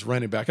Rams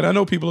running back. And I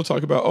know people are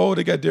talking about,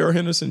 they got Darrell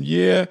Henderson.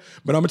 Yeah,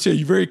 but I'm going to tell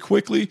you very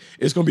quickly,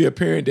 it's going to be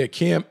apparent that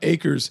Cam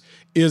Akers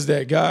is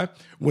that guy.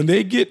 When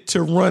they get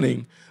to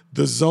running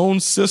the zone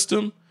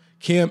system,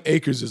 Cam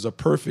Akers is a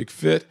perfect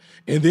fit.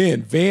 And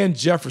then Van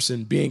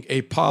Jefferson being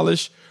a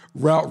polished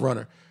route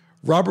runner.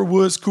 Robert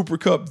Woods, Cooper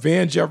Kupp,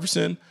 Van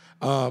Jefferson.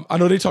 I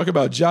know they talk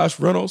about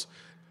Josh Reynolds.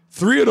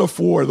 3 of the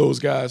 4 of those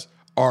guys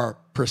are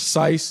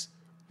precise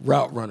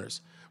route runners.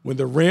 When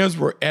the Rams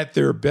were at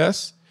their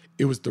best,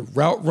 it was the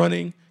route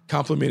running,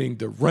 complementing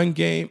the run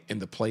game and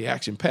the play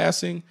action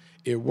passing.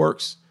 It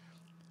works.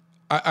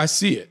 I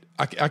see it.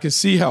 I can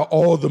see how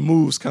all the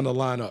moves kind of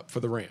line up for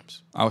the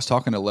Rams. I was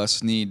talking to Les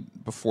Snead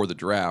before the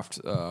draft.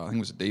 I think it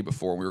was the day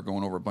before. We were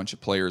going over a bunch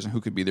of players and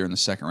who could be there in the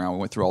second round. We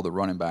went through all the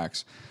running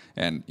backs,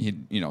 and he,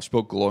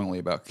 spoke glowingly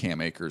about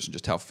Cam Akers and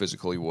just how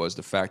physical he was.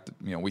 The fact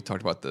that, we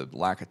talked about the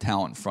lack of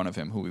talent in front of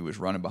him, who he was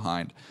running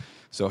behind.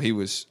 So I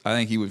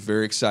think he was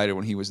very excited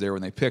when he was there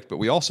when they picked. But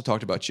we also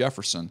talked about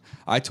Jefferson.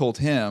 I told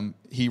him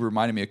he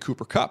reminded me of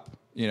Cooper Kupp,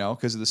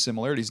 because of the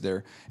similarities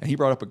there. And he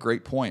brought up a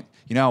great point.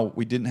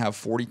 We didn't have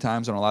 40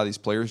 times on a lot of these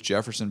players,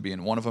 Jefferson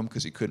being one of them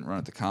because he couldn't run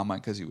at the combine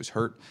because he was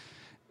hurt.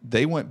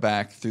 They went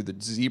back through the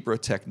Zebra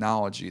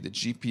technology, the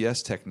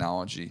GPS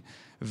technology.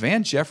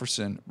 Van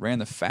Jefferson ran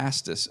the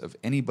fastest of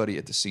anybody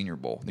at the Senior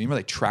Bowl. Remember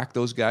they tracked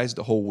those guys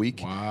the whole week?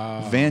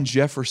 Wow. Van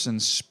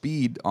Jefferson's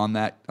speed on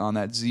that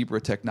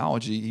Zebra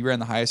technology, he ran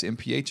the highest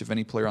MPH of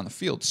any player on the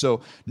field.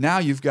 So now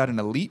you've got an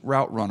elite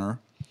route runner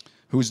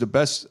who's the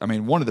best,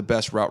 one of the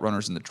best route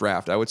runners in the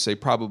draft. I would say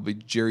probably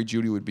Jerry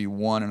Jeudy would be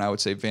one, and I would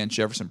say Van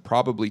Jefferson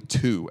probably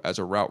two as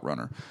a route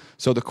runner.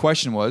 So the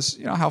question was,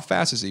 how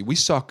fast is he? We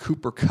saw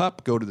Cooper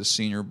Kupp go to the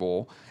Senior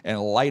Bowl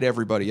and light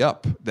everybody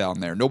up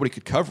down there. Nobody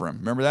could cover him.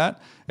 Remember that?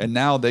 And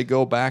now they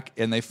go back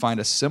and they find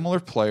a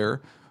similar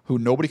player who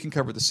nobody can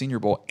cover at the Senior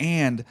Bowl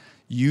and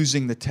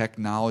using the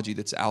technology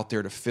that's out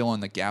there to fill in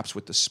the gaps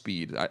with the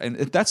speed. And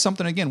that's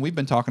something, again, we've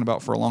been talking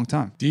about for a long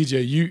time.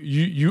 DJ,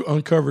 you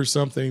uncovered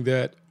something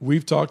that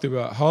we've talked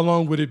about. How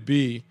long would it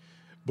be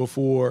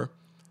before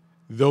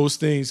those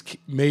things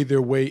made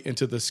their way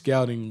into the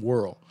scouting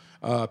world?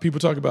 People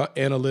talk about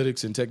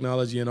analytics and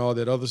technology and all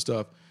that other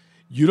stuff.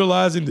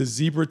 Utilizing the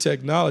Zebra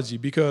technology,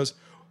 because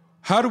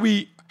how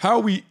are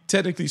we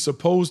technically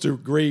supposed to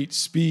grade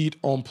speed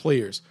on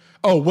players?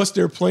 Oh, what's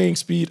their playing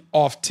speed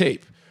off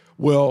tape?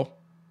 Well,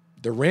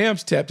 the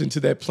Rams tapped into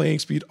that playing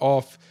speed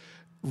off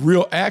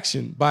real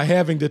action by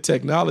having the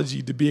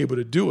technology to be able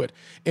to do it.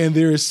 And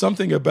there is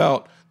something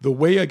about the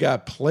way a guy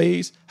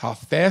plays, how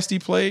fast he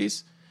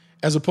plays,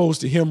 as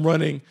opposed to him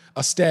running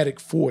a static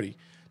 40.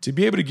 To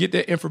be able to get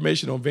that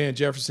information on Van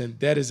Jefferson,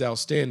 that is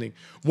outstanding.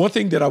 One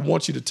thing that I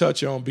want you to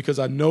touch on, because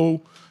I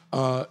know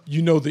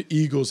you know the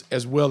Eagles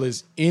as well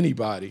as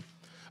anybody,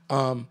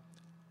 I'm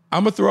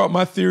going to throw out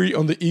my theory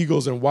on the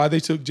Eagles and why they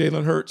took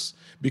Jalen Hurts,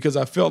 because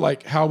I felt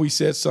like Howie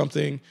said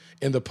something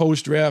in the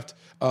post-draft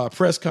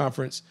press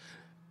conference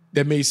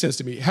that made sense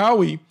to me.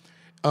 Howie,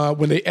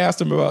 when they asked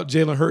him about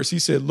Jalen Hurts, he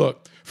said,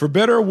 look, for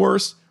better or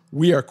worse,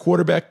 we are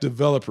quarterback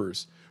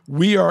developers.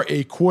 We are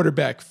a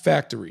quarterback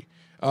factory.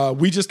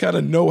 We just kind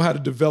of know how to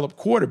develop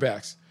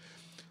quarterbacks.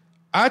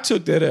 I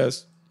took that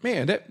as,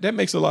 man, that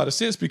makes a lot of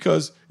sense,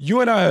 because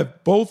you and I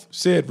have both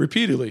said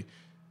repeatedly,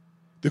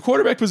 the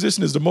quarterback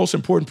position is the most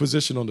important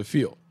position on the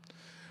field.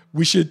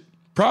 We should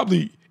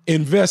probably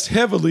invest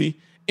heavily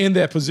in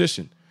that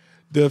position.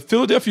 The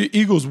Philadelphia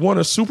Eagles won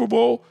a Super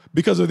Bowl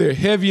because of their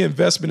heavy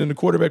investment in the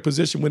quarterback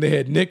position when they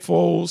had Nick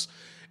Foles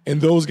and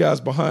those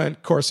guys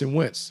behind Carson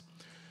Wentz.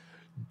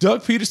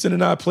 Doug Peterson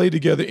and I played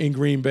together in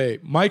Green Bay.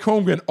 Mike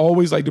Holmgren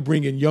always liked to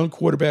bring in young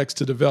quarterbacks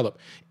to develop.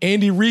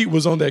 Andy Reid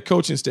was on that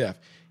coaching staff.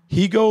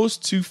 He goes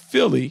to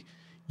Philly,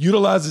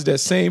 utilizes that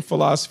same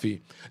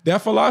philosophy.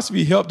 That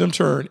philosophy helped them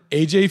turn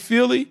A.J.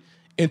 Philly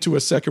into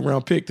a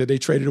second-round pick that they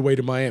traded away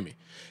to Miami.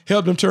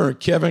 Helped them turn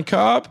Kevin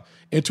Cobb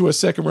into a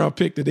second-round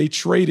pick that they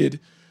traded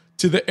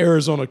to the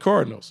Arizona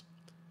Cardinals.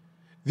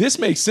 This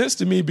makes sense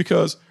to me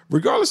because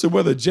regardless of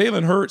whether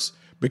Jalen Hurts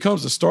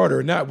becomes a starter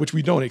or not, which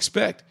we don't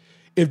expect,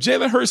 if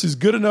Jalen Hurts is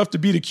good enough to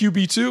be the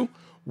QB2,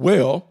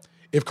 well,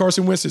 if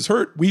Carson Wentz is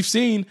hurt, we've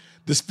seen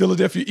the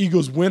Philadelphia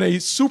Eagles win a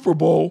Super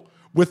Bowl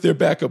with their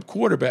backup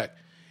quarterback.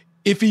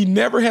 If he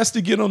never has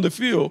to get on the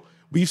field,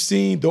 we've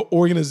seen the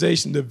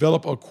organization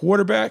develop a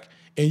quarterback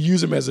and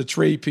use him as a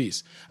trade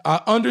piece.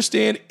 I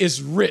understand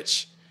it's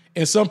rich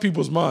in some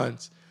people's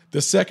minds,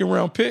 the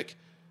second-round pick,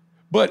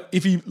 but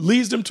if he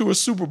leads them to a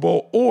Super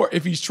Bowl or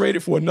if he's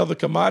traded for another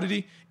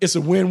commodity, it's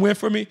a win-win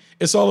for me.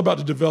 It's all about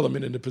the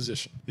development in the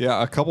position.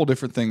 Yeah, a couple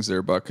different things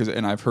there, Buck,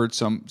 and I've heard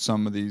some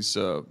of these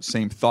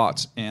same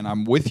thoughts, and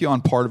I'm with you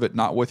on part of it,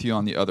 not with you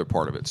on the other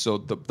part of it. So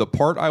the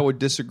part I would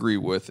disagree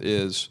with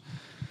is,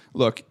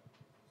 look,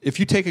 if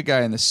you take a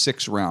guy in the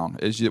 6th round,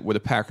 what the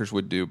Packers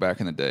would do back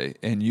in the day,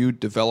 and you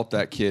develop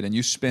that kid and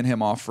you spin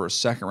him off for a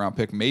second-round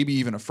pick, maybe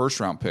even a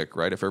first-round pick,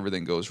 right, if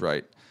everything goes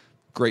right,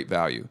 great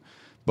value.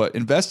 But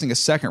investing a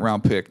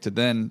second-round pick to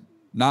then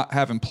not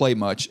have him play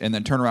much and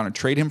then turn around and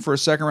trade him for a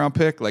second-round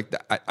pick, like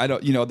I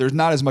don't, there's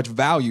not as much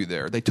value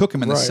there. They took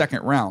him in the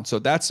second round, so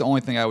that's the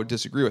only thing I would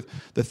disagree with.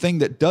 The thing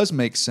that does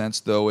make sense,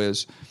 though,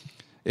 is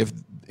if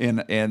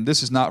and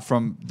this is not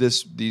from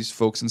these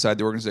folks inside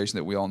the organization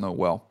that we all know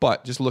well,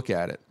 but just look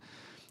at it.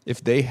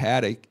 If they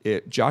had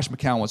Josh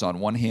McCown was on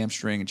one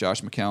hamstring, and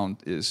Josh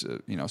McCown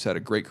has had a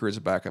great career as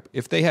a backup.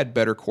 If they had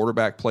better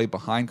quarterback play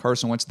behind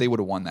Carson Wentz, they would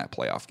have won that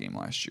playoff game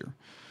last year.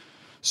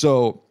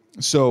 So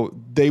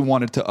they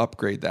wanted to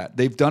upgrade that.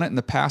 They've done it in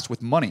the past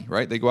with money,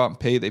 right? They go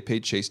out and they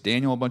paid Chase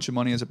Daniel a bunch of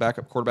money as a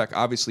backup quarterback.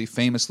 Obviously,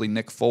 famously,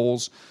 Nick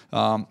Foles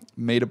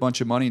made a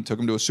bunch of money and took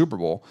him to a Super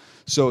Bowl.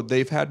 So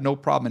they've had no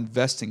problem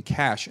investing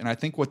cash. And I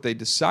think what they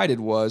decided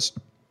was,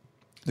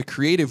 the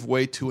creative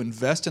way to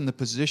invest in the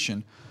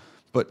position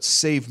but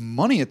save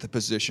money at the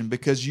position,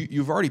 because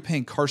you've already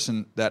paying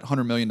Carson that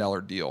 $100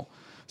 million deal.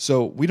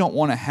 So we don't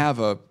want to have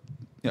a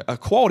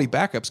quality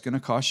backup's going to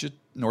cost you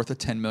north of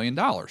 $10 million.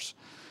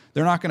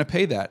 They're not going to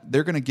pay that.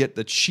 They're going to get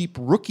the cheap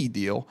rookie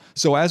deal.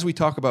 So as we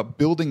talk about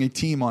building a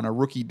team on a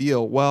rookie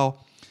deal,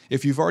 well,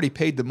 if you've already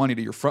paid the money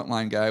to your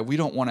frontline guy, we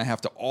don't want to have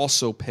to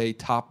also pay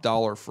top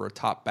dollar for a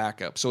top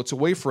backup. So it's a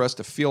way for us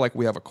to feel like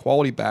we have a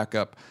quality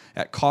backup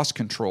at cost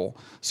control,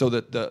 so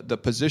that the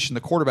position, the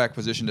quarterback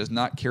position, does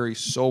not carry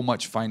so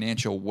much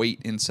financial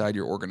weight inside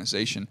your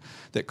organization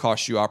that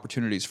costs you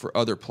opportunities for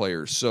other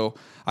players. So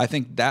I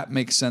think that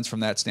makes sense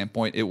from that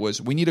standpoint. It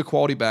was, we need a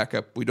quality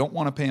backup. We don't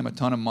want to pay him a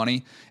ton of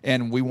money,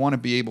 and we want to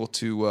be able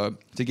to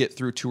get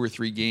through 2 or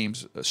 3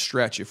 games a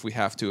stretch if we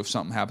have to, if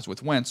something happens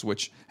with Wentz,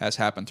 which has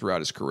happened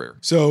throughout his career.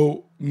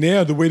 So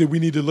now the way that we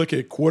need to look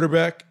at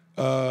quarterback,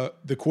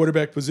 the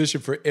quarterback position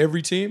for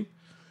every team,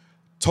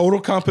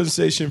 total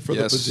compensation for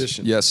the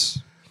position.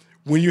 Yes.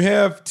 When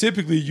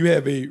typically you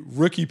have a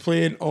rookie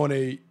playing on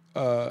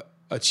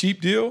a cheap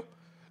deal,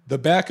 the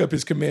backup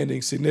is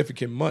commanding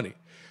significant money.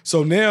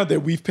 So now that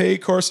we've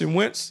paid Carson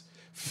Wentz,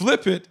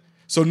 flip it.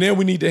 So now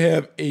we need to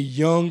have a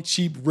young,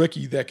 cheap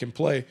rookie that can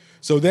play.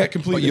 So that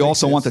completely. But you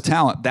also sense. want the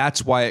talent.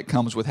 That's why it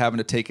comes with having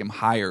to take him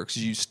higher, because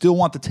you still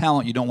want the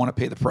talent. You don't want to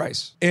pay the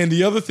price. And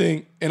the other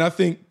thing, and I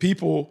think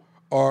people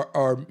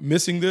are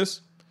missing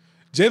this,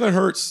 Jalen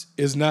Hurts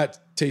is not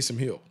Taysom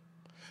Hill.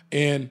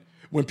 And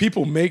when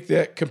people make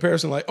that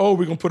comparison, like, oh,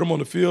 we're going to put him on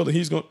the field and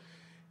he's going to,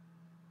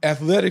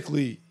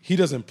 athletically, he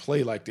doesn't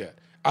play like that.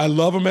 I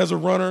love him as a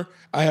runner.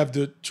 I have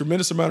the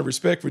tremendous amount of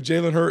respect for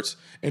Jalen Hurts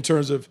in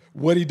terms of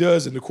what he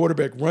does in the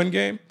quarterback run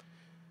game.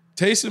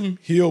 Taysom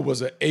Hill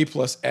was an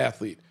A-plus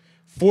athlete.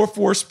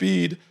 4.4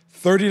 speed,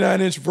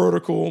 39-inch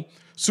vertical,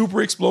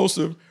 super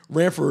explosive,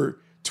 ran for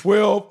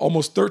 12,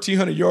 almost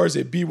 1,300 yards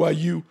at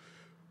BYU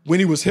when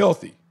he was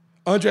healthy.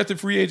 Undrafted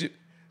free agent.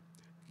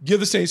 Give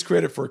the Saints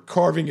credit for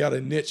carving out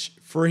a niche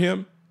for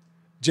him.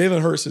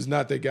 Jalen Hurts is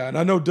not that guy. And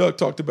I know Doug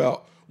talked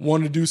about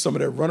wanting to do some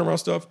of that runaround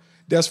stuff.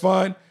 That's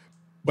fine.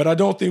 But I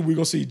don't think we're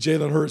going to see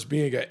Jalen Hurts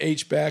being an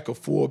H-back, a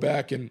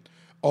fullback, and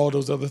all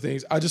those other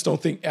things. I just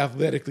don't think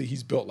athletically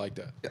he's built like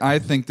that. I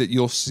think that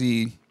you'll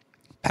see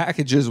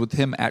packages with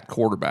him at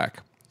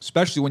quarterback,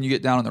 especially when you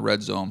get down in the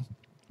red zone.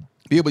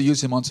 Be able to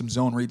use him on some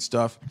zone read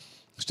stuff,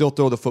 still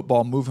throw the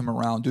football, move him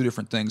around, do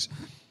different things.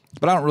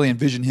 But I don't really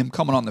envision him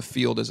coming on the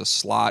field as a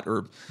slot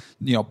or,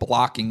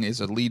 blocking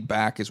as a lead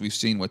back, as we've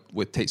seen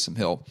with Taysom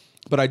Hill.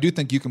 But I do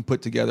think you can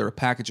put together a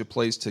package of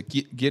plays to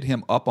get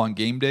him up on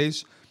game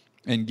days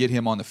and get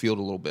him on the field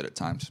a little bit at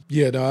times.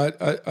 Yeah, no,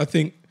 I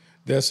think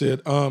that's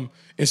it. And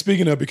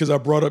speaking of, because I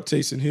brought up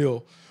Taysom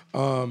Hill,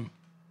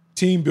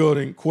 team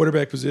building,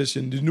 quarterback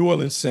position, the New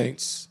Orleans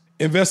Saints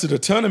invested a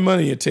ton of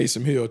money in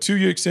Taysom Hill.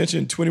 2-year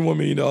extension, $21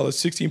 million,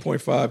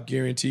 16.5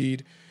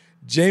 guaranteed.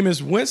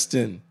 Jameis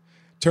Winston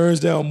turns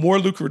down more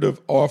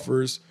lucrative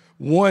offers,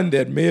 one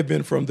that may have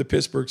been from the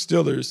Pittsburgh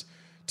Steelers,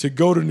 to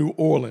go to New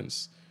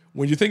Orleans.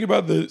 When you think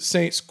about the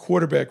Saints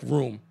quarterback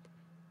room,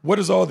 what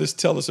does all this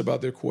tell us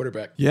about their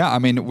quarterback? Yeah, I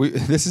mean,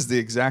 this is the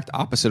exact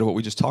opposite of what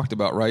we just talked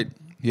about, right?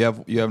 You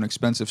have an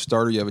expensive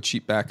starter, you have a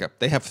cheap backup.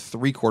 They have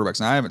 3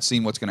 quarterbacks. Now, I haven't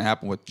seen what's going to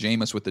happen with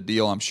Jameis with the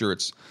deal. I'm sure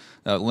it's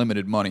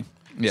limited money.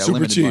 Yeah, super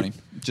limited cheap. money.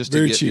 Just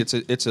very to get,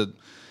 cheap.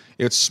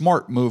 It's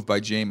smart move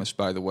by Jameis,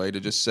 by the way, to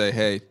just say,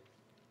 hey,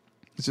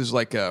 this is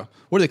like what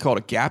do they call it?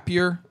 A gap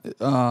year?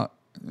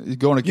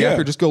 Go on a gap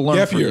year, just go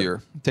learn for a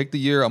year. Take the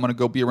year. I'm going to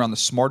go be around the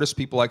smartest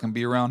people I can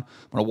be around.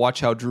 I'm going to watch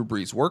how Drew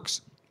Brees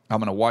works. I'm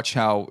going to watch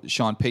how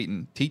Sean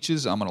Payton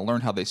teaches. I'm going to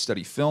learn how they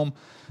study film.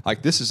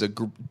 Like, this is a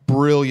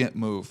brilliant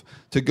move.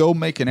 To go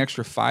make an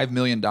extra $5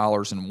 million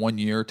in 1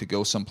 year to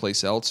go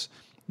someplace else,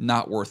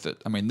 not worth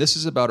it. I mean, this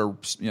is about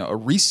a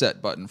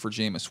reset button for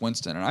Jameis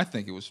Winston, and I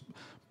think it was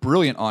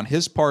brilliant on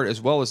his part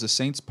as well as the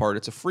Saints' part.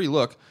 It's a free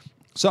look.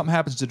 Something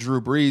happens to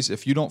Drew Brees,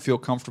 if you don't feel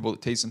comfortable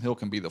that Taysom Hill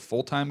can be the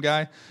full-time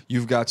guy,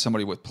 you've got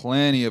somebody with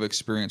plenty of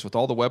experience. With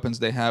all the weapons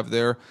they have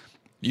there,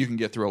 you can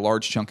get through a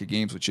large chunk of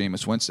games with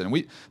Jameis Winston.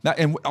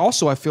 And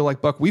also, I feel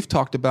like, Buck, we've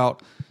talked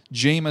about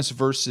Jameis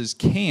versus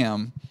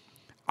Cam.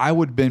 I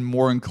would have been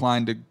more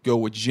inclined to go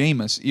with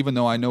Jameis, even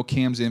though I know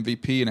Cam's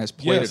MVP and has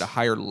played at a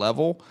higher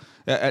level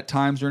at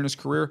times during his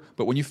career.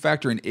 But when you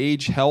factor in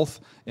age, health,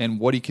 and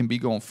what he can be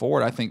going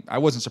forward, I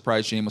wasn't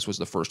surprised Jameis was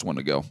the first one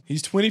to go.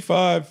 He's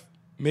 25,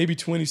 maybe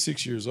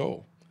 26 years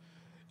old.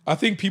 I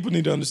think people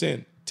need to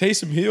understand,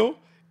 Taysom Hill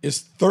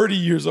is 30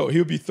 years old.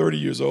 He'll be 30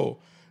 years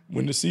old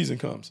when the season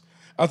comes.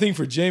 I think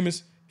for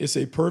Jameis, it's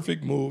a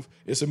perfect move.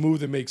 It's a move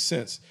that makes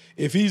sense.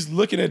 If he's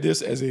looking at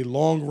this as a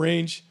long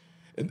range,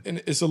 and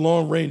it's a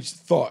long range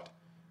thought,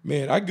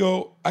 man, I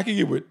can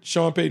get with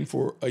Sean Payton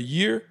for a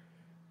year,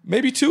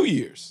 maybe 2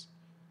 years.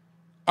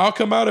 I'll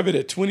come out of it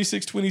at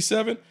 26,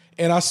 27,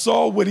 and I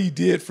saw what he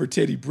did for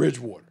Teddy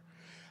Bridgewater.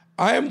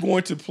 I am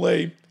going to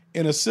play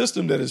in a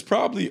system that is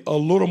probably a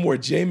little more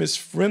Jameis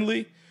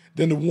friendly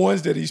than the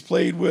ones that he's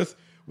played with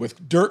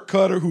Dirk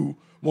Cutter, who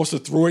wants to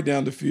throw it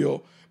down the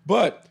field.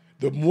 But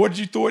the more that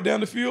you throw it down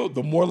the field,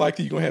 the more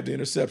likely you're going to have the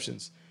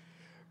interceptions.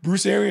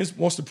 Bruce Arians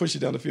wants to push it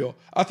down the field.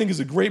 I think it's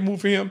a great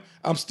move for him.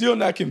 I'm still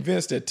not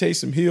convinced that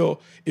Taysom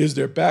Hill is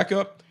their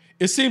backup.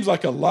 It seems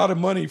like a lot of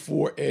money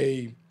for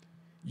a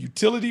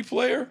utility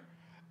player.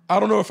 I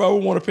don't know if I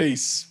would want to pay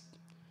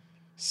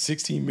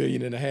 $16.5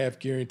 million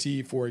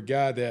guaranteed for a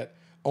guy that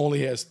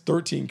only has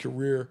 13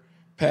 career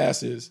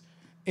passes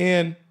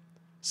and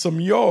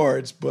some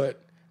yards,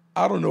 but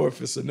I don't know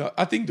if it's enough.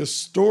 I think the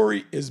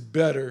story is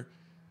better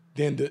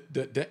than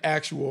the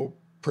actual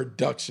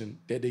production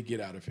that they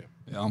get out of him.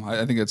 Yeah,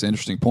 I think that's an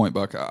interesting point,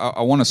 Buck.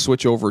 I want to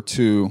switch over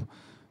to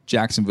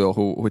Jacksonville,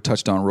 who we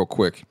touched on real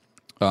quick.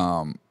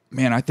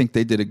 Man, I think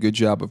they did a good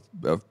job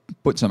of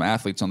putting some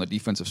athletes on the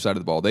defensive side of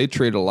the ball. They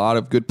traded a lot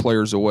of good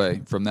players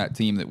away from that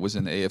team that was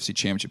in the AFC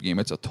Championship game.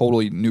 It's a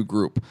totally new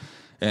group,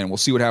 and we'll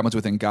see what happens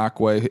with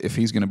Ngakoue, if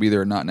he's going to be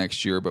there or not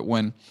next year. But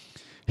when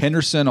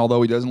Henderson,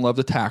 although he doesn't love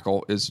to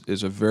tackle,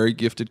 is a very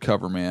gifted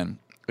cover man,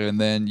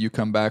 and then you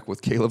come back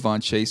with Caleb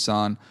Von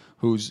Chason,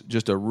 who's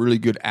just a really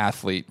good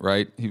athlete,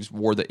 right? He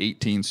wore the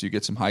 18, so you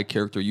get some high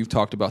character. You've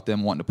talked about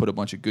them wanting to put a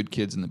bunch of good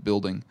kids in the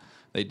building.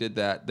 They did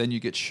that. Then you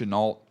get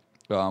Chenault,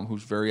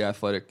 who's very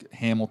athletic.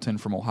 Hamilton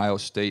from Ohio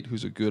State,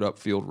 who's a good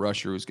upfield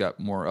rusher, who's got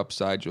more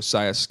upside.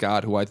 Josiah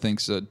Scott, who I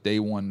think's a day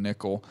one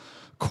nickel.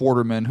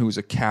 Quarterman, who's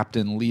a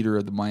captain, leader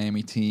of the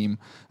Miami team.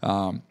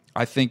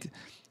 I think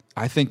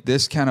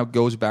this kind of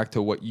goes back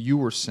to what you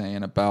were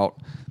saying about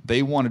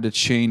they wanted to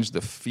change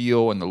the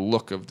feel and the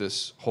look of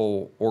this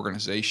whole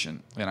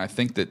organization. And I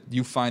think that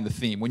you find the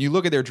theme. When you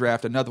look at their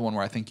draft, another one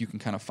where I think you can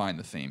kind of find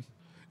the theme.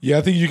 Yeah,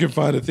 I think you can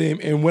find the theme.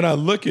 And when I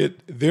look at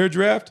their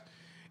draft,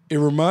 it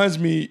reminds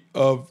me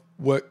of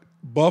what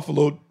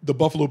the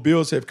Buffalo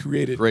Bills have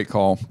created. Great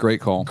call.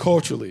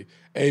 Culturally.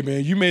 Hey,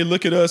 man, you may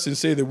look at us and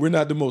say that we're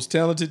not the most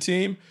talented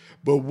team,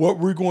 but what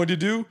we're going to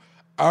do,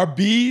 our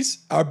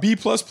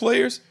B-plus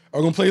players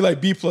are going to play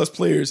like B-plus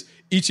players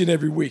each and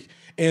every week.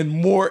 And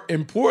more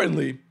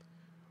importantly,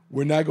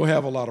 we're not going to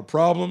have a lot of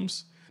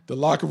problems. The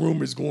locker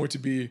room is going to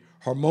be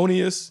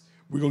harmonious.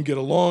 We're going to get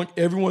along.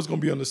 Everyone's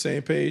going to be on the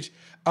same page.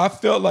 I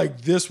felt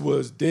like this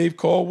was Dave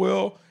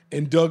Caldwell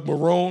and Doug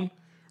Marrone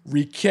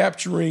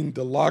recapturing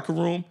the locker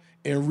room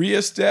and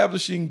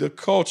reestablishing the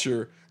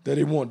culture that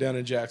they want down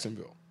in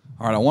Jacksonville.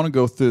 All right, I want to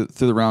go through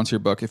the rounds here,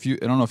 Buck. I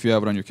don't know if you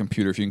have it on your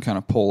computer, if you can kind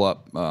of pull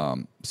up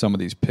some of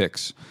these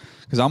picks.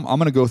 Because I'm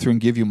going to go through and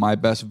give you my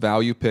best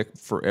value pick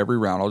for every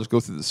round. I'll just go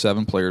through the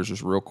 7 players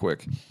just real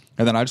quick.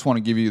 And then I just want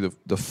to give you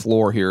the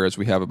floor here as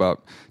we have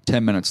about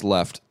 10 minutes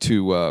left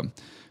to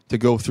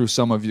go through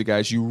some of you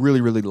guys you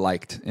really, really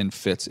liked in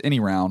fits. Any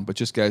round, but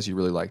just guys you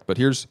really liked. But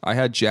I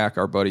had Jack,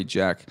 our buddy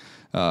Jack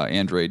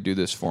Andrade, do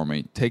this for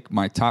me. Take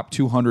my top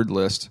 200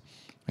 list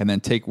and then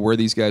take where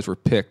these guys were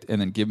picked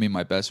and then give me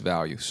my best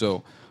value.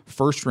 So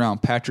first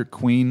round, Patrick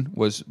Queen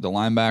was the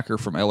linebacker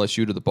from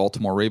LSU to the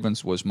Baltimore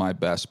Ravens, was my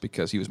best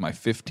because he was my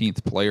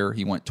 15th player.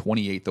 He went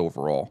 28th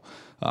overall.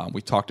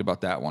 We talked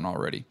about that one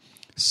already.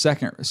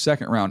 Second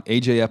round,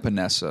 AJ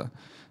Epinesa.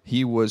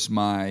 He was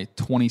my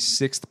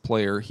 26th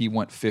player. He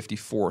went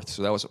 54th,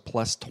 so that was a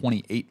plus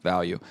 28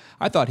 value.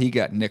 I thought he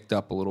got nicked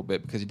up a little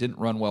bit because he didn't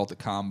run well at the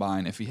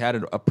combine. If he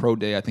had a pro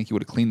day, I think he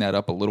would have cleaned that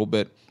up a little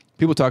bit.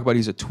 People talk about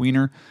he's a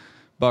tweener.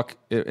 Buck,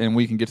 and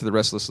we can get to the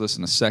rest of this list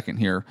in a second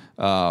here,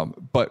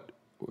 but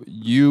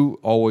you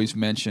always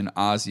mention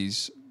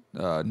Ozzy's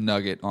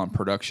nugget on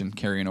production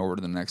carrying over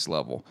to the next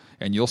level,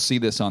 and you'll see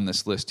this on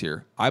this list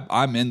here.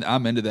 I'm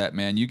into that,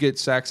 man. You get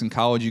sacks in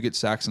college, you get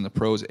sacks in the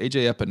pros.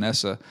 AJ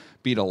Epinesa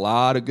beat a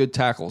lot of good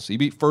tackles. He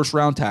beat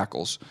first-round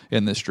tackles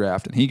in this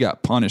draft, and he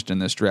got punished in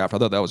this draft. I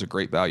thought that was a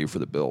great value for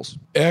the Bills.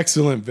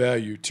 Excellent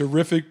value.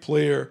 Terrific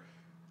player.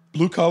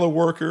 Blue-collar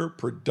worker,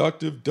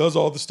 productive, does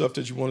all the stuff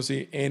that you want to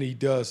see, and he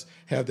does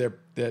have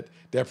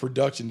that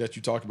production that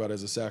you talked about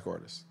as a sack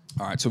artist.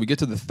 All right, so we get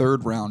to the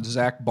third round.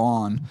 Zach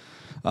Bond,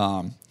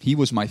 he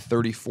was my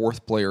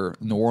 34th player.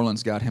 New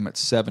Orleans got him at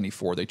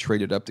 74. They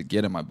traded up to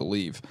get him, I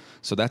believe.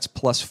 So that's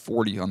plus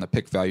 40 on the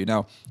pick value.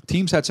 Now,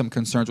 teams had some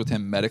concerns with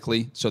him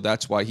medically, so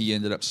that's why he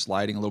ended up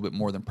sliding a little bit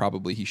more than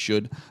probably he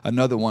should.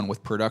 Another one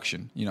with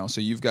production.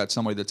 So you've got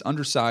somebody that's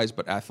undersized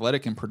but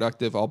athletic and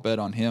productive. I'll bet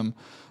on him.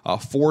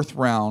 Fourth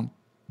round.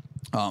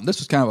 This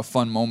was kind of a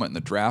fun moment in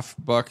the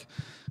draft, Buck,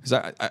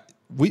 because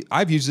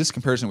I've used this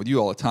comparison with you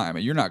all the time,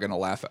 and you're not going to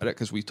laugh at it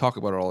because we talk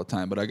about it all the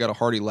time, but I got a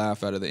hearty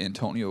laugh out of the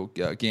Antonio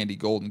Gandy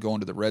Golden going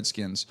to the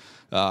Redskins,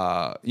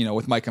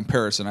 with my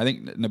comparison. I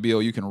think,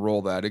 Nabil, you can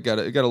roll that. It got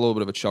a little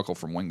bit of a chuckle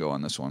from Wingo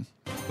on this one.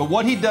 But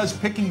what he does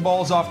picking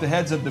balls off the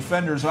heads of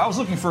defenders, I was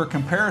looking for a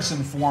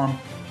comparison for him.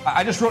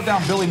 I just wrote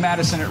down Billy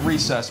Madison at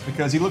recess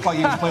because he looked like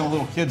he was playing with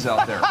little kids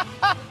out there.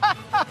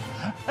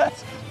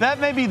 That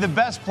may be the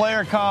best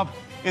player comp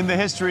in the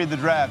history of the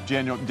draft,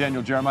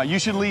 Daniel Jeremiah. You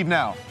should leave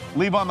now.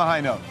 Leave on the high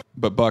note.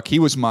 But Buck, he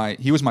was my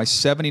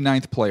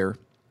 79th player.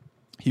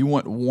 He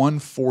went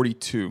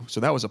 142, so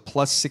that was a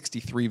plus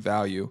 63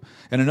 value.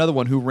 And another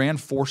one who ran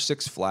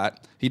 4.6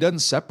 flat. He doesn't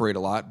separate a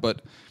lot,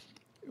 but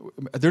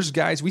there's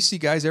guys, we see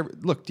guys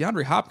look,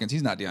 DeAndre Hopkins,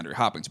 he's not DeAndre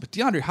Hopkins, but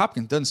DeAndre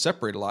Hopkins doesn't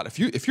separate a lot. If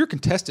you're a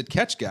contested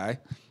catch guy,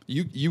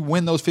 you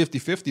win those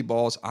 50-50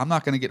 balls. I'm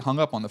not going to get hung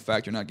up on the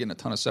fact you're not getting a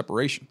ton of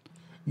separation.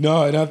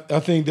 No, and I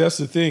think that's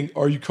the thing.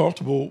 Are you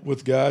comfortable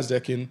with guys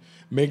that can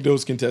make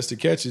those contested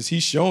catches?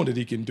 He's shown that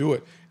he can do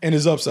it, and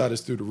his upside is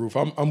through the roof.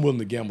 I'm willing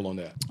to gamble on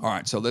that. All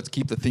right, so let's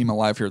keep the theme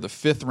alive here. The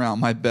 5th round,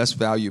 my best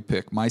value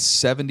pick, my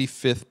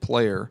 75th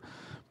player,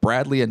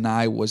 Bradley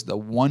Anae, was the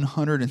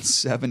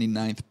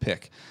 179th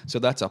pick. So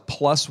that's a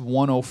plus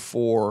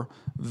 104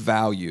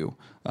 value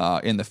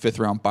in the 5th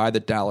round by the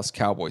Dallas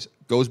Cowboys.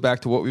 Goes back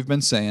to what we've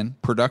been saying,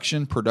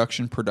 production.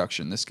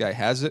 This guy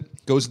has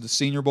it. Goes to the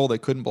Senior Bowl. They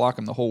couldn't block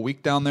him the whole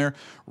week down there.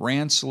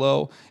 Ran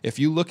slow. If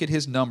you look at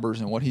his numbers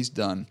and what he's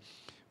done,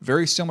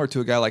 very similar to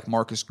a guy like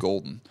Marcus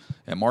Golden.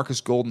 And Marcus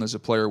Golden is a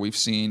player we've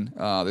seen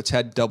that's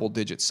had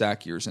double-digit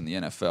sack years in the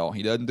NFL.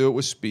 He doesn't do it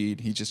with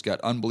speed. He just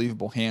got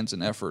unbelievable hands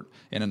and effort.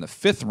 And in the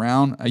 5th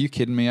round, are you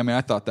kidding me? I mean,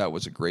 I thought that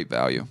was a great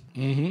value.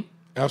 Mm-hmm.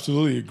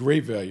 Absolutely a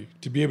great value.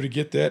 To be able to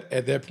get that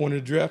at that point in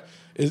the draft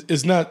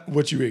is not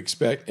what you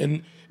expect.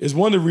 And is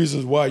one of the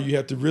reasons why you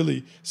have to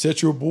really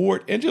set your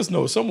board and just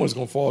know someone's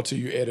going to fall to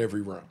you at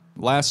every round.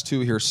 Last two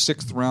here,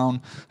 6th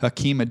round,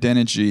 Hakeem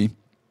Adeniji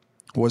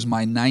was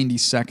my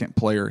 92nd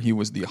player. He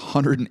was the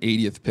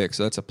 180th pick,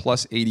 so that's a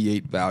plus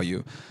 88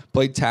 value.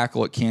 Played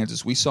tackle at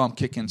Kansas. We saw him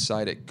kick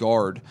inside at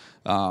guard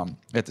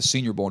at the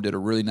Senior Bowl and did a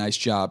really nice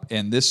job.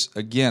 And this,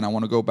 again, I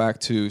want to go back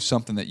to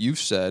something that you've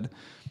said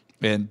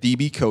and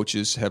DB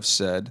coaches have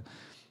said.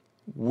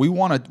 We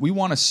want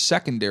a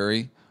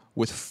secondary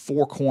with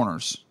 4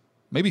 corners.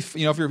 Maybe, if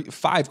you're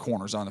 5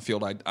 corners on the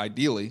field,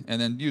 ideally, and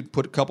then you'd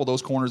put a couple of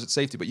those corners at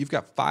safety, but you've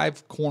got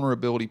 5 corner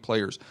ability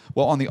players.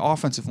 Well, on the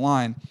offensive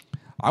line,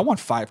 I want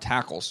 5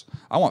 tackles.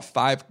 I want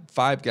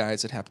five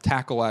guys that have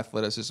tackle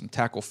athleticism,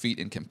 tackle feet,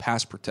 and can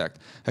pass protect.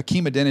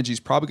 Hakeem Adeniji is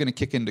probably going to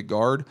kick into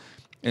guard,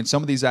 and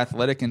some of these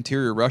athletic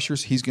interior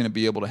rushers, he's going to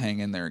be able to hang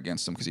in there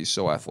against them because he's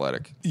so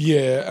athletic.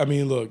 Yeah, I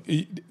mean, look,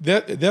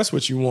 that's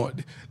what you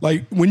want.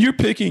 Like, when you're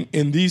picking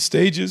in these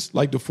stages,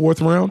 like the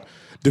 4th round,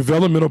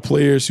 developmental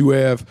players who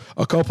have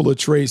a couple of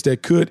traits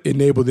that could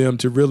enable them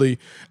to really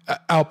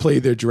outplay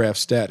their draft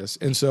status.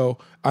 And so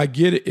I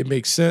get it. It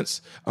makes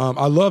sense.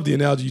 I love the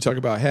analogy you talk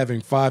about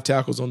having 5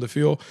 tackles on the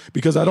field,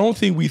 because I don't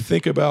think we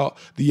think about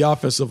the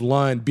offensive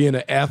line being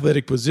an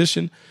athletic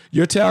position.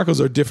 Your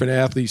tackles are different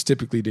athletes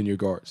typically than your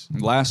guards.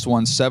 Last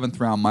one, 7th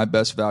round, my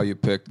best value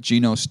pick,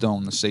 Geno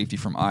Stone, the safety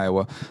from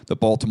Iowa. The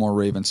Baltimore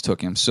Ravens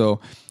took him. So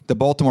the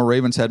Baltimore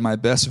Ravens had my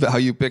best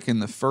value pick in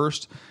the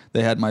 1st.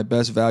 They had my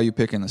best value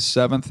pick in the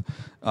 7th.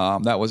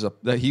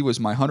 He was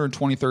my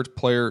 123rd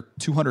player,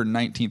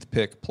 219th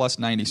pick, plus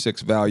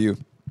 96 value.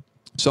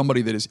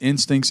 Somebody that is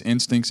instincts.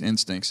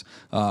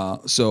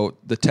 So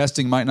the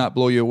testing might not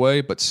blow you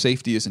away, but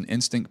safety is an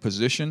instinct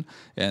position,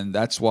 and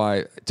that's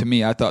why, to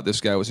me, I thought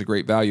this guy was a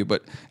great value.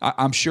 But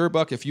I'm sure,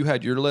 Buck, if you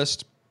had your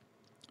list,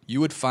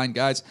 you would find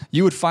you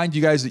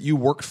guys that you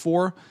worked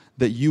for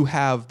that you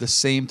have the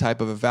same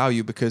type of a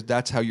value, because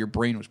that's how your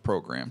brain was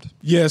programmed.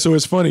 Yeah, so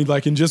it's funny,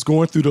 like in just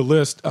going through the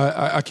list,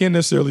 I can't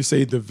necessarily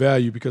say the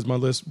value because my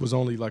list was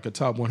only like a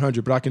top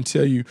 100, but I can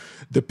tell you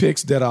the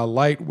picks that I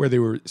liked where they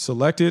were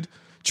selected.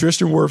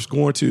 Tristan Wirfs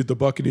going to the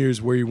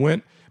Buccaneers where he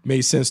went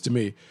made sense to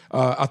me.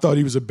 I thought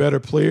he was a better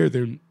player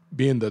than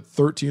being the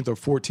 13th or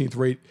 14th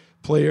rate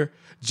player.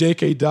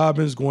 J.K.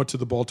 Dobbins going to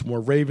the Baltimore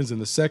Ravens in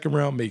the 2nd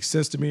round makes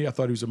sense to me. I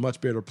thought he was a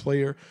much better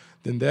player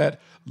than that.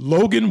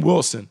 Logan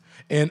Wilson.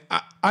 And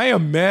I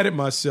am mad at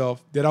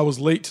myself that I was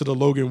late to the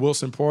Logan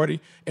Wilson party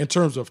in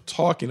terms of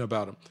talking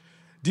about him.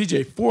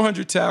 DJ,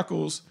 400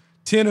 tackles,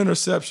 10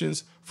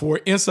 interceptions for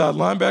an inside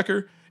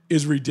linebacker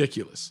is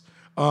ridiculous.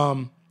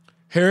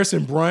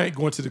 Harrison Bryant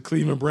going to the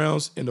Cleveland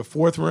Browns in the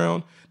 4th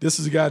round. This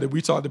is a guy that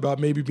we talked about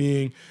maybe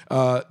being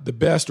the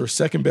best or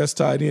second best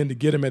tight end. To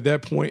get him at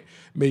that point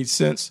made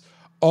sense.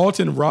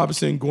 Alton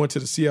Robinson going to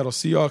the Seattle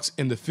Seahawks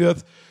in the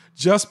 5th,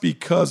 just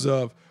because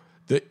of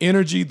the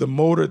energy, the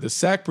motor, the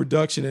sack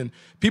production. And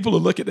people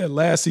will look at that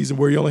last season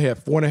where he only had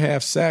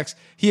 4.5 sacks.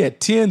 He had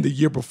 10 the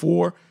year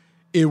before.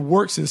 It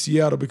works in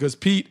Seattle because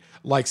Pete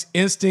likes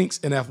instincts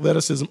and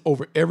athleticism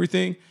over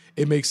everything.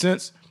 It makes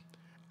sense.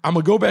 I'm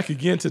going to go back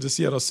again to the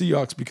Seattle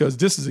Seahawks because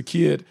this is a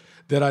kid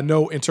that I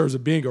know in terms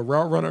of being a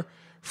route runner.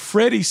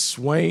 Freddie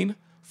Swain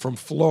from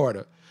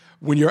Florida.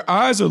 When your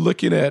eyes are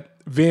looking at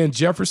Van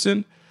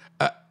Jefferson,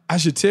 I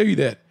should tell you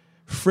that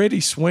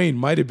Freddie Swain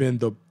might have been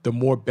the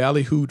more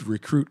ballyhooed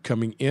recruit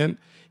coming in.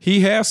 He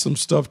has some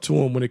stuff to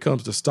him when it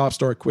comes to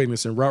stop-start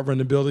quickness and route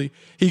running ability.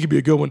 He could be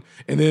a good one.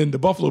 And then the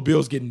Buffalo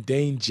Bills getting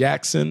Dane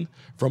Jackson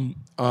from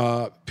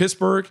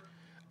Pittsburgh.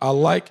 I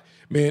like,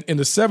 man, in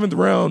the 7th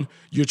round,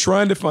 you're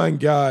trying to find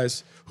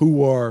guys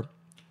who are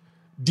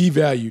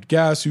devalued,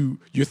 guys who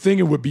you're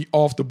thinking would be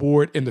off the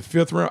board in the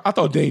 5th round. I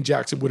thought Dane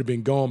Jackson would have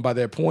been gone by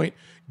that point.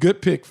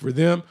 Good pick for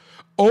them.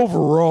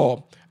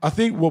 Overall, I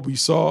think what we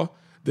saw,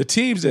 the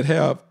teams that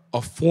have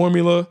a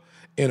formula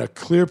and a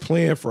clear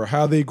plan for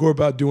how they go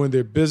about doing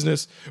their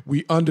business,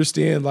 we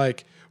understand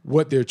like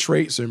what their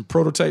traits and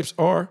prototypes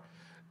are,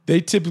 they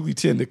typically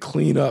tend to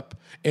clean up.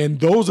 And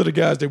those are the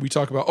guys that we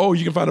talk about. Oh,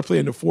 you can find a player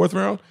in the 4th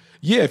round?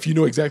 Yeah, if you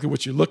know exactly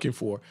what you're looking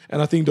for.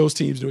 And I think those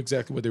teams knew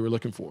exactly what they were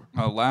looking for.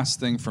 Last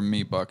thing from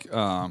me, Buck.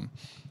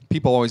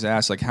 People always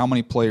ask, like, how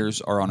many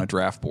players are on a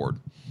draft board?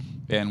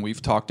 And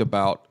we've talked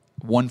about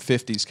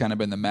 150 has kind of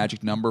been the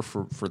magic number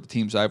for the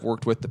teams I've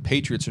worked with. The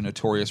Patriots are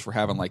notorious for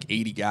having like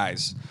 80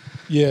 guys.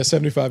 Yeah,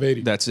 75,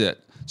 80. That's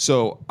it.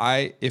 So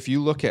if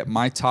you look at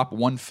my top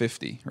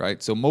 150,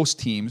 right? So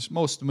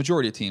the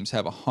majority of teams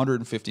have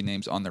 150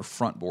 names on their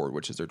front board,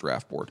 which is their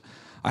draft board.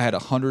 I had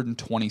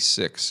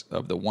 126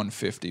 of the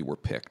 150 were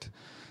picked.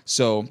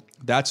 So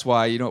that's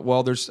why, you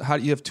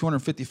have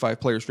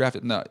 255 players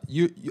drafted. No,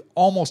 you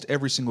almost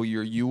every single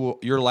year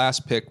your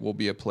last pick will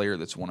be a player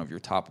that's one of your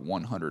top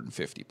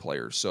 150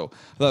 players. So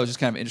that was just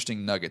kind of an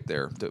interesting nugget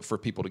there for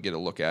people to get a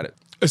look at it.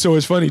 So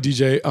it's funny,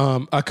 DJ.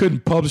 I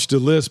couldn't publish the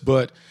list,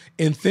 but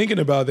in thinking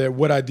about that,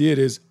 what I did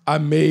is I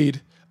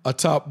made a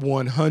top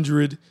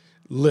 100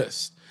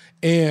 list,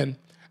 and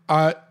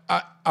I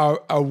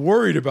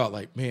worried about,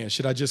 like, man,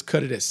 should I just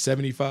cut it at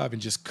 75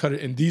 and just cut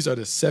it? And these are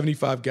the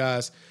 75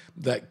 guys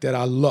that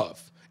I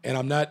love, and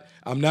I'm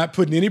not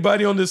putting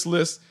anybody on this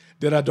list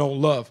that I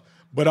don't love.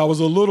 But I was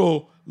a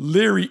little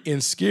leery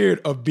and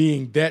scared of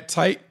being that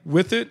tight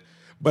with it.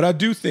 But I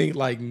do think,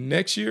 like,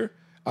 next year,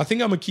 I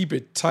think I'm gonna keep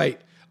it tight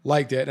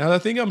like that. And I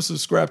think I'm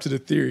subscribed to the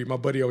theory my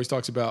buddy always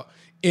talks about,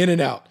 in and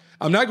out.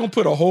 I'm not gonna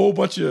put a whole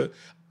bunch of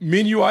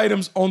menu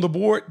items on the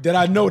board that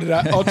I know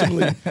that I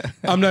ultimately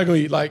I'm not gonna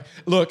eat. Like,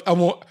 look, I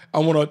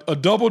want a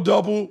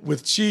double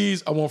with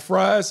cheese. I want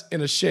fries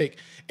and a shake,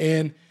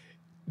 and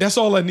that's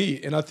all I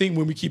need. And I think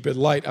when we keep it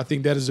light, I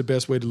think that is the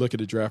best way to look at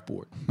the draft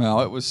board.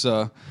 Well,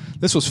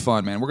 this was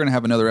fun, man. We're going to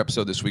have another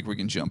episode this week where we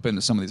can jump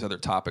into some of these other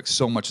topics.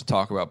 So much to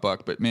talk about,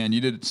 Buck. But, man, you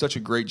did such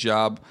a great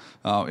job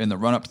in the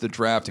run-up to the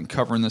draft and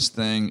covering this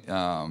thing.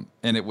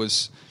 And it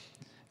was,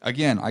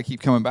 again, I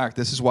keep coming back.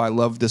 This is why I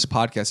love this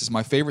podcast. It's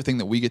my favorite thing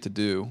that we get to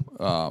do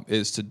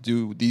is to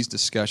do these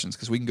discussions,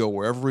 because we can go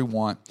wherever we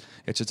want.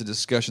 It's just a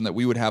discussion that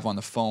we would have on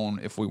the phone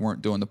if we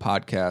weren't doing the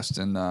podcast.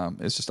 And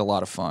it's just a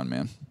lot of fun,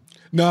 man.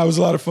 No, it was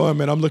a lot of fun,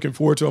 man. I'm looking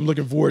forward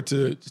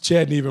to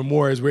chatting even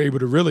more as we're able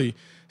to really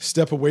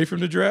step away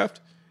from the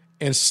draft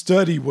and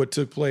study what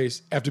took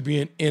place after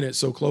being in it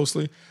so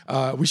closely.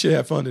 We should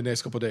have fun the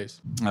next couple of days.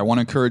 I want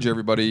to encourage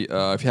everybody,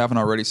 if you haven't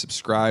already,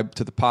 subscribe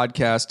to the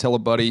podcast, tell a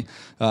buddy.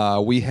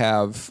 We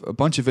have a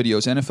bunch of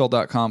videos,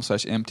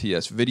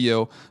 NFL.com/MTS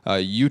video,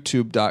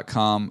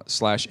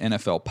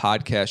 YouTube.com/NFL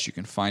podcast. You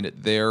can find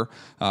it there.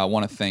 I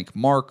want to thank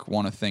Mark,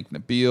 want to thank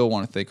Nabil,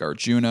 want to thank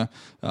Arjuna.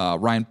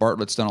 Ryan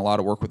Bartlett's done a lot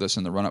of work with us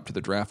in the run-up to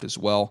the draft as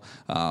well.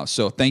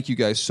 So thank you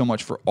guys so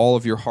much for all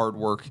of your hard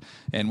work,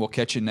 and we'll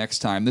catch you next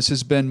time. This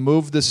has been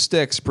Move the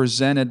Sticks,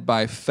 presented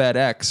by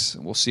FedEx.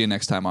 We'll see you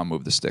next time on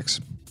Move the Sticks.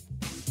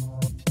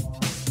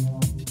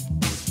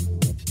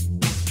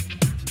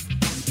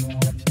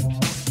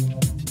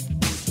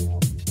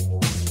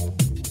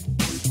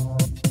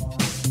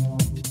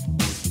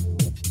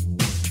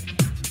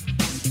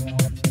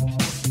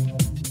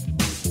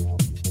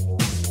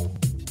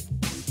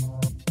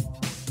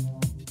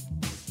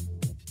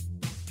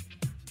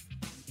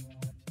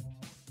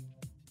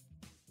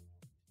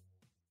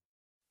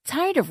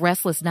 Tired of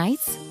restless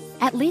nights?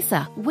 At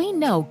Leesa, we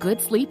know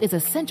good sleep is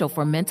essential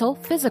for mental,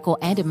 physical,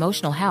 and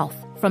emotional health.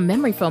 From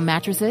memory foam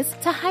mattresses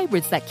to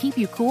hybrids that keep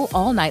you cool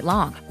all night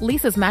long,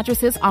 Leesa's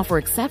mattresses offer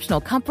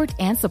exceptional comfort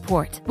and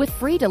support with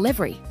free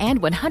delivery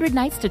and 100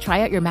 nights to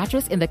try out your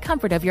mattress in the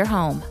comfort of your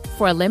home.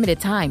 For a limited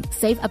time,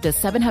 save up to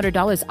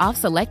 $700 off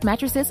select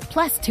mattresses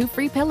plus 2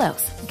 free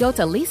pillows. Go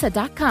to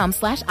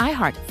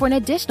leesa.com/iHeart for an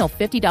additional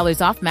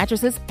 $50 off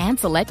mattresses and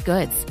select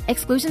goods.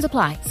 Exclusions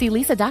apply. See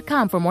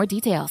leesa.com for more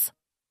details.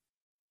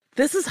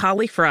 This is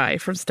Holly Fry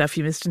from Stuff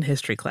You Missed in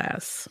History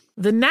Class.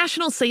 The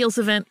national sales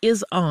event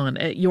is on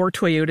at your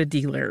Toyota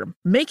dealer,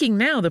 making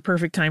now the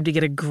perfect time to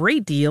get a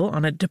great deal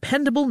on a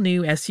dependable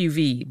new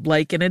SUV,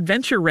 like an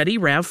adventure-ready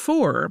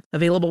RAV4.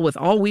 Available with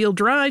all-wheel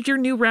drive, your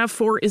new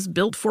RAV4 is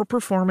built for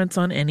performance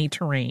on any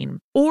terrain.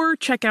 Or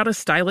check out a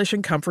stylish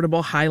and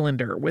comfortable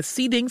Highlander with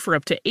seating for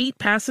up to 8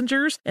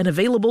 passengers and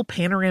available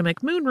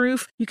panoramic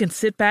moonroof. You can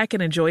sit back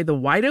and enjoy the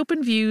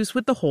wide-open views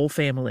with the whole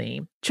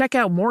family. Check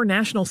out more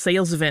national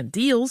sales event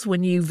deals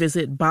when you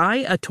visit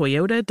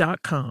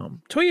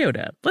buyatoyota.com.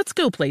 Toyota, let's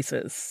go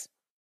places.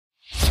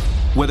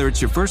 Whether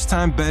it's your first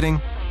time betting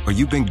or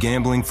you've been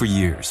gambling for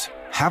years,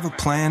 have a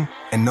plan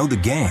and know the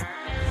game.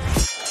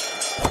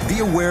 Be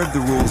aware of the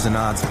rules and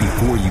odds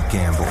before you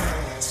gamble.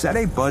 Set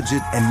a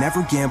budget and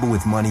never gamble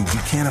with money you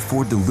can't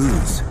afford to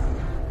lose.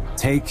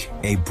 Take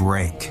a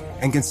break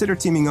and consider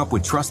teaming up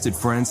with trusted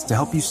friends to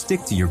help you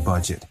stick to your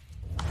budget.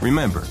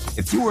 Remember,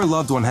 if you or a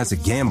loved one has a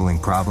gambling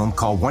problem,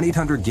 call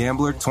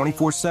 1-800-GAMBLER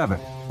 24/7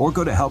 or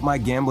go to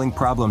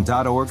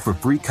helpmygamblingproblem.org for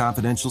free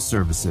confidential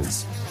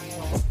services.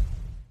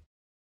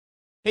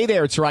 Hey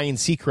there, it's Ryan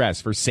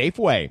Seacrest for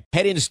Safeway.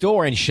 Head in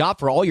store and shop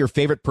for all your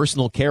favorite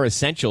personal care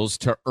essentials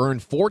to earn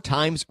 4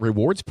 times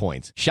rewards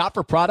points. Shop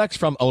for products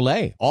from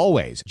Olay,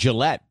 Always,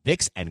 Gillette,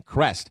 Vicks, and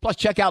Crest. Plus,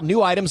 check out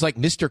new items like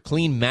Mr.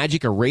 Clean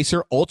Magic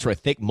Eraser Ultra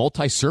Thick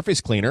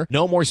Multi-Surface Cleaner.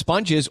 No more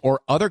sponges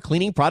or other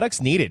cleaning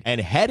products needed.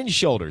 And Head &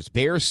 Shoulders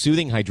Bare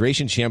Soothing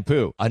Hydration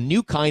Shampoo, a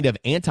new kind of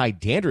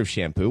anti-dandruff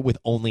shampoo with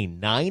only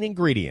 9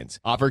 ingredients.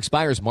 Offer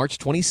expires March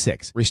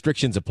 26.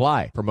 Restrictions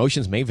apply.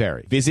 Promotions may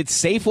vary. Visit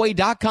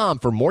Safeway.com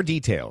for more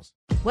details.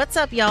 What's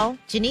up, y'all?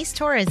 Janice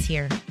Torres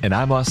here. And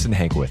I'm Austin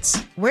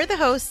Hankwitz. We're the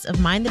hosts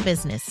of Mind the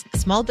Business,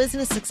 Small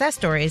Business Success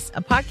Stories,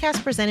 a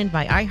podcast presented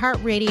by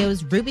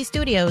iHeartRadio's Ruby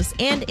Studios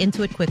and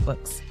Intuit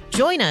QuickBooks.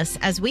 Join us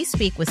as we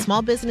speak with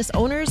small business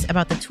owners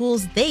about the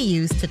tools they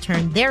use to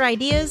turn their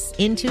ideas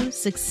into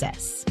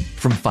success.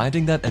 From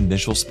finding that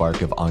initial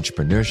spark of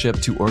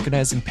entrepreneurship to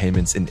organizing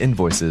payments and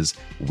invoices,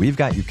 we've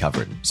got you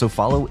covered. So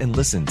follow and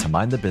listen to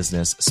Mind the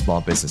Business,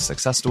 Small Business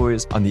Success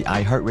Stories on the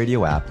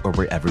iHeartRadio app or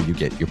wherever you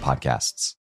get your podcasts.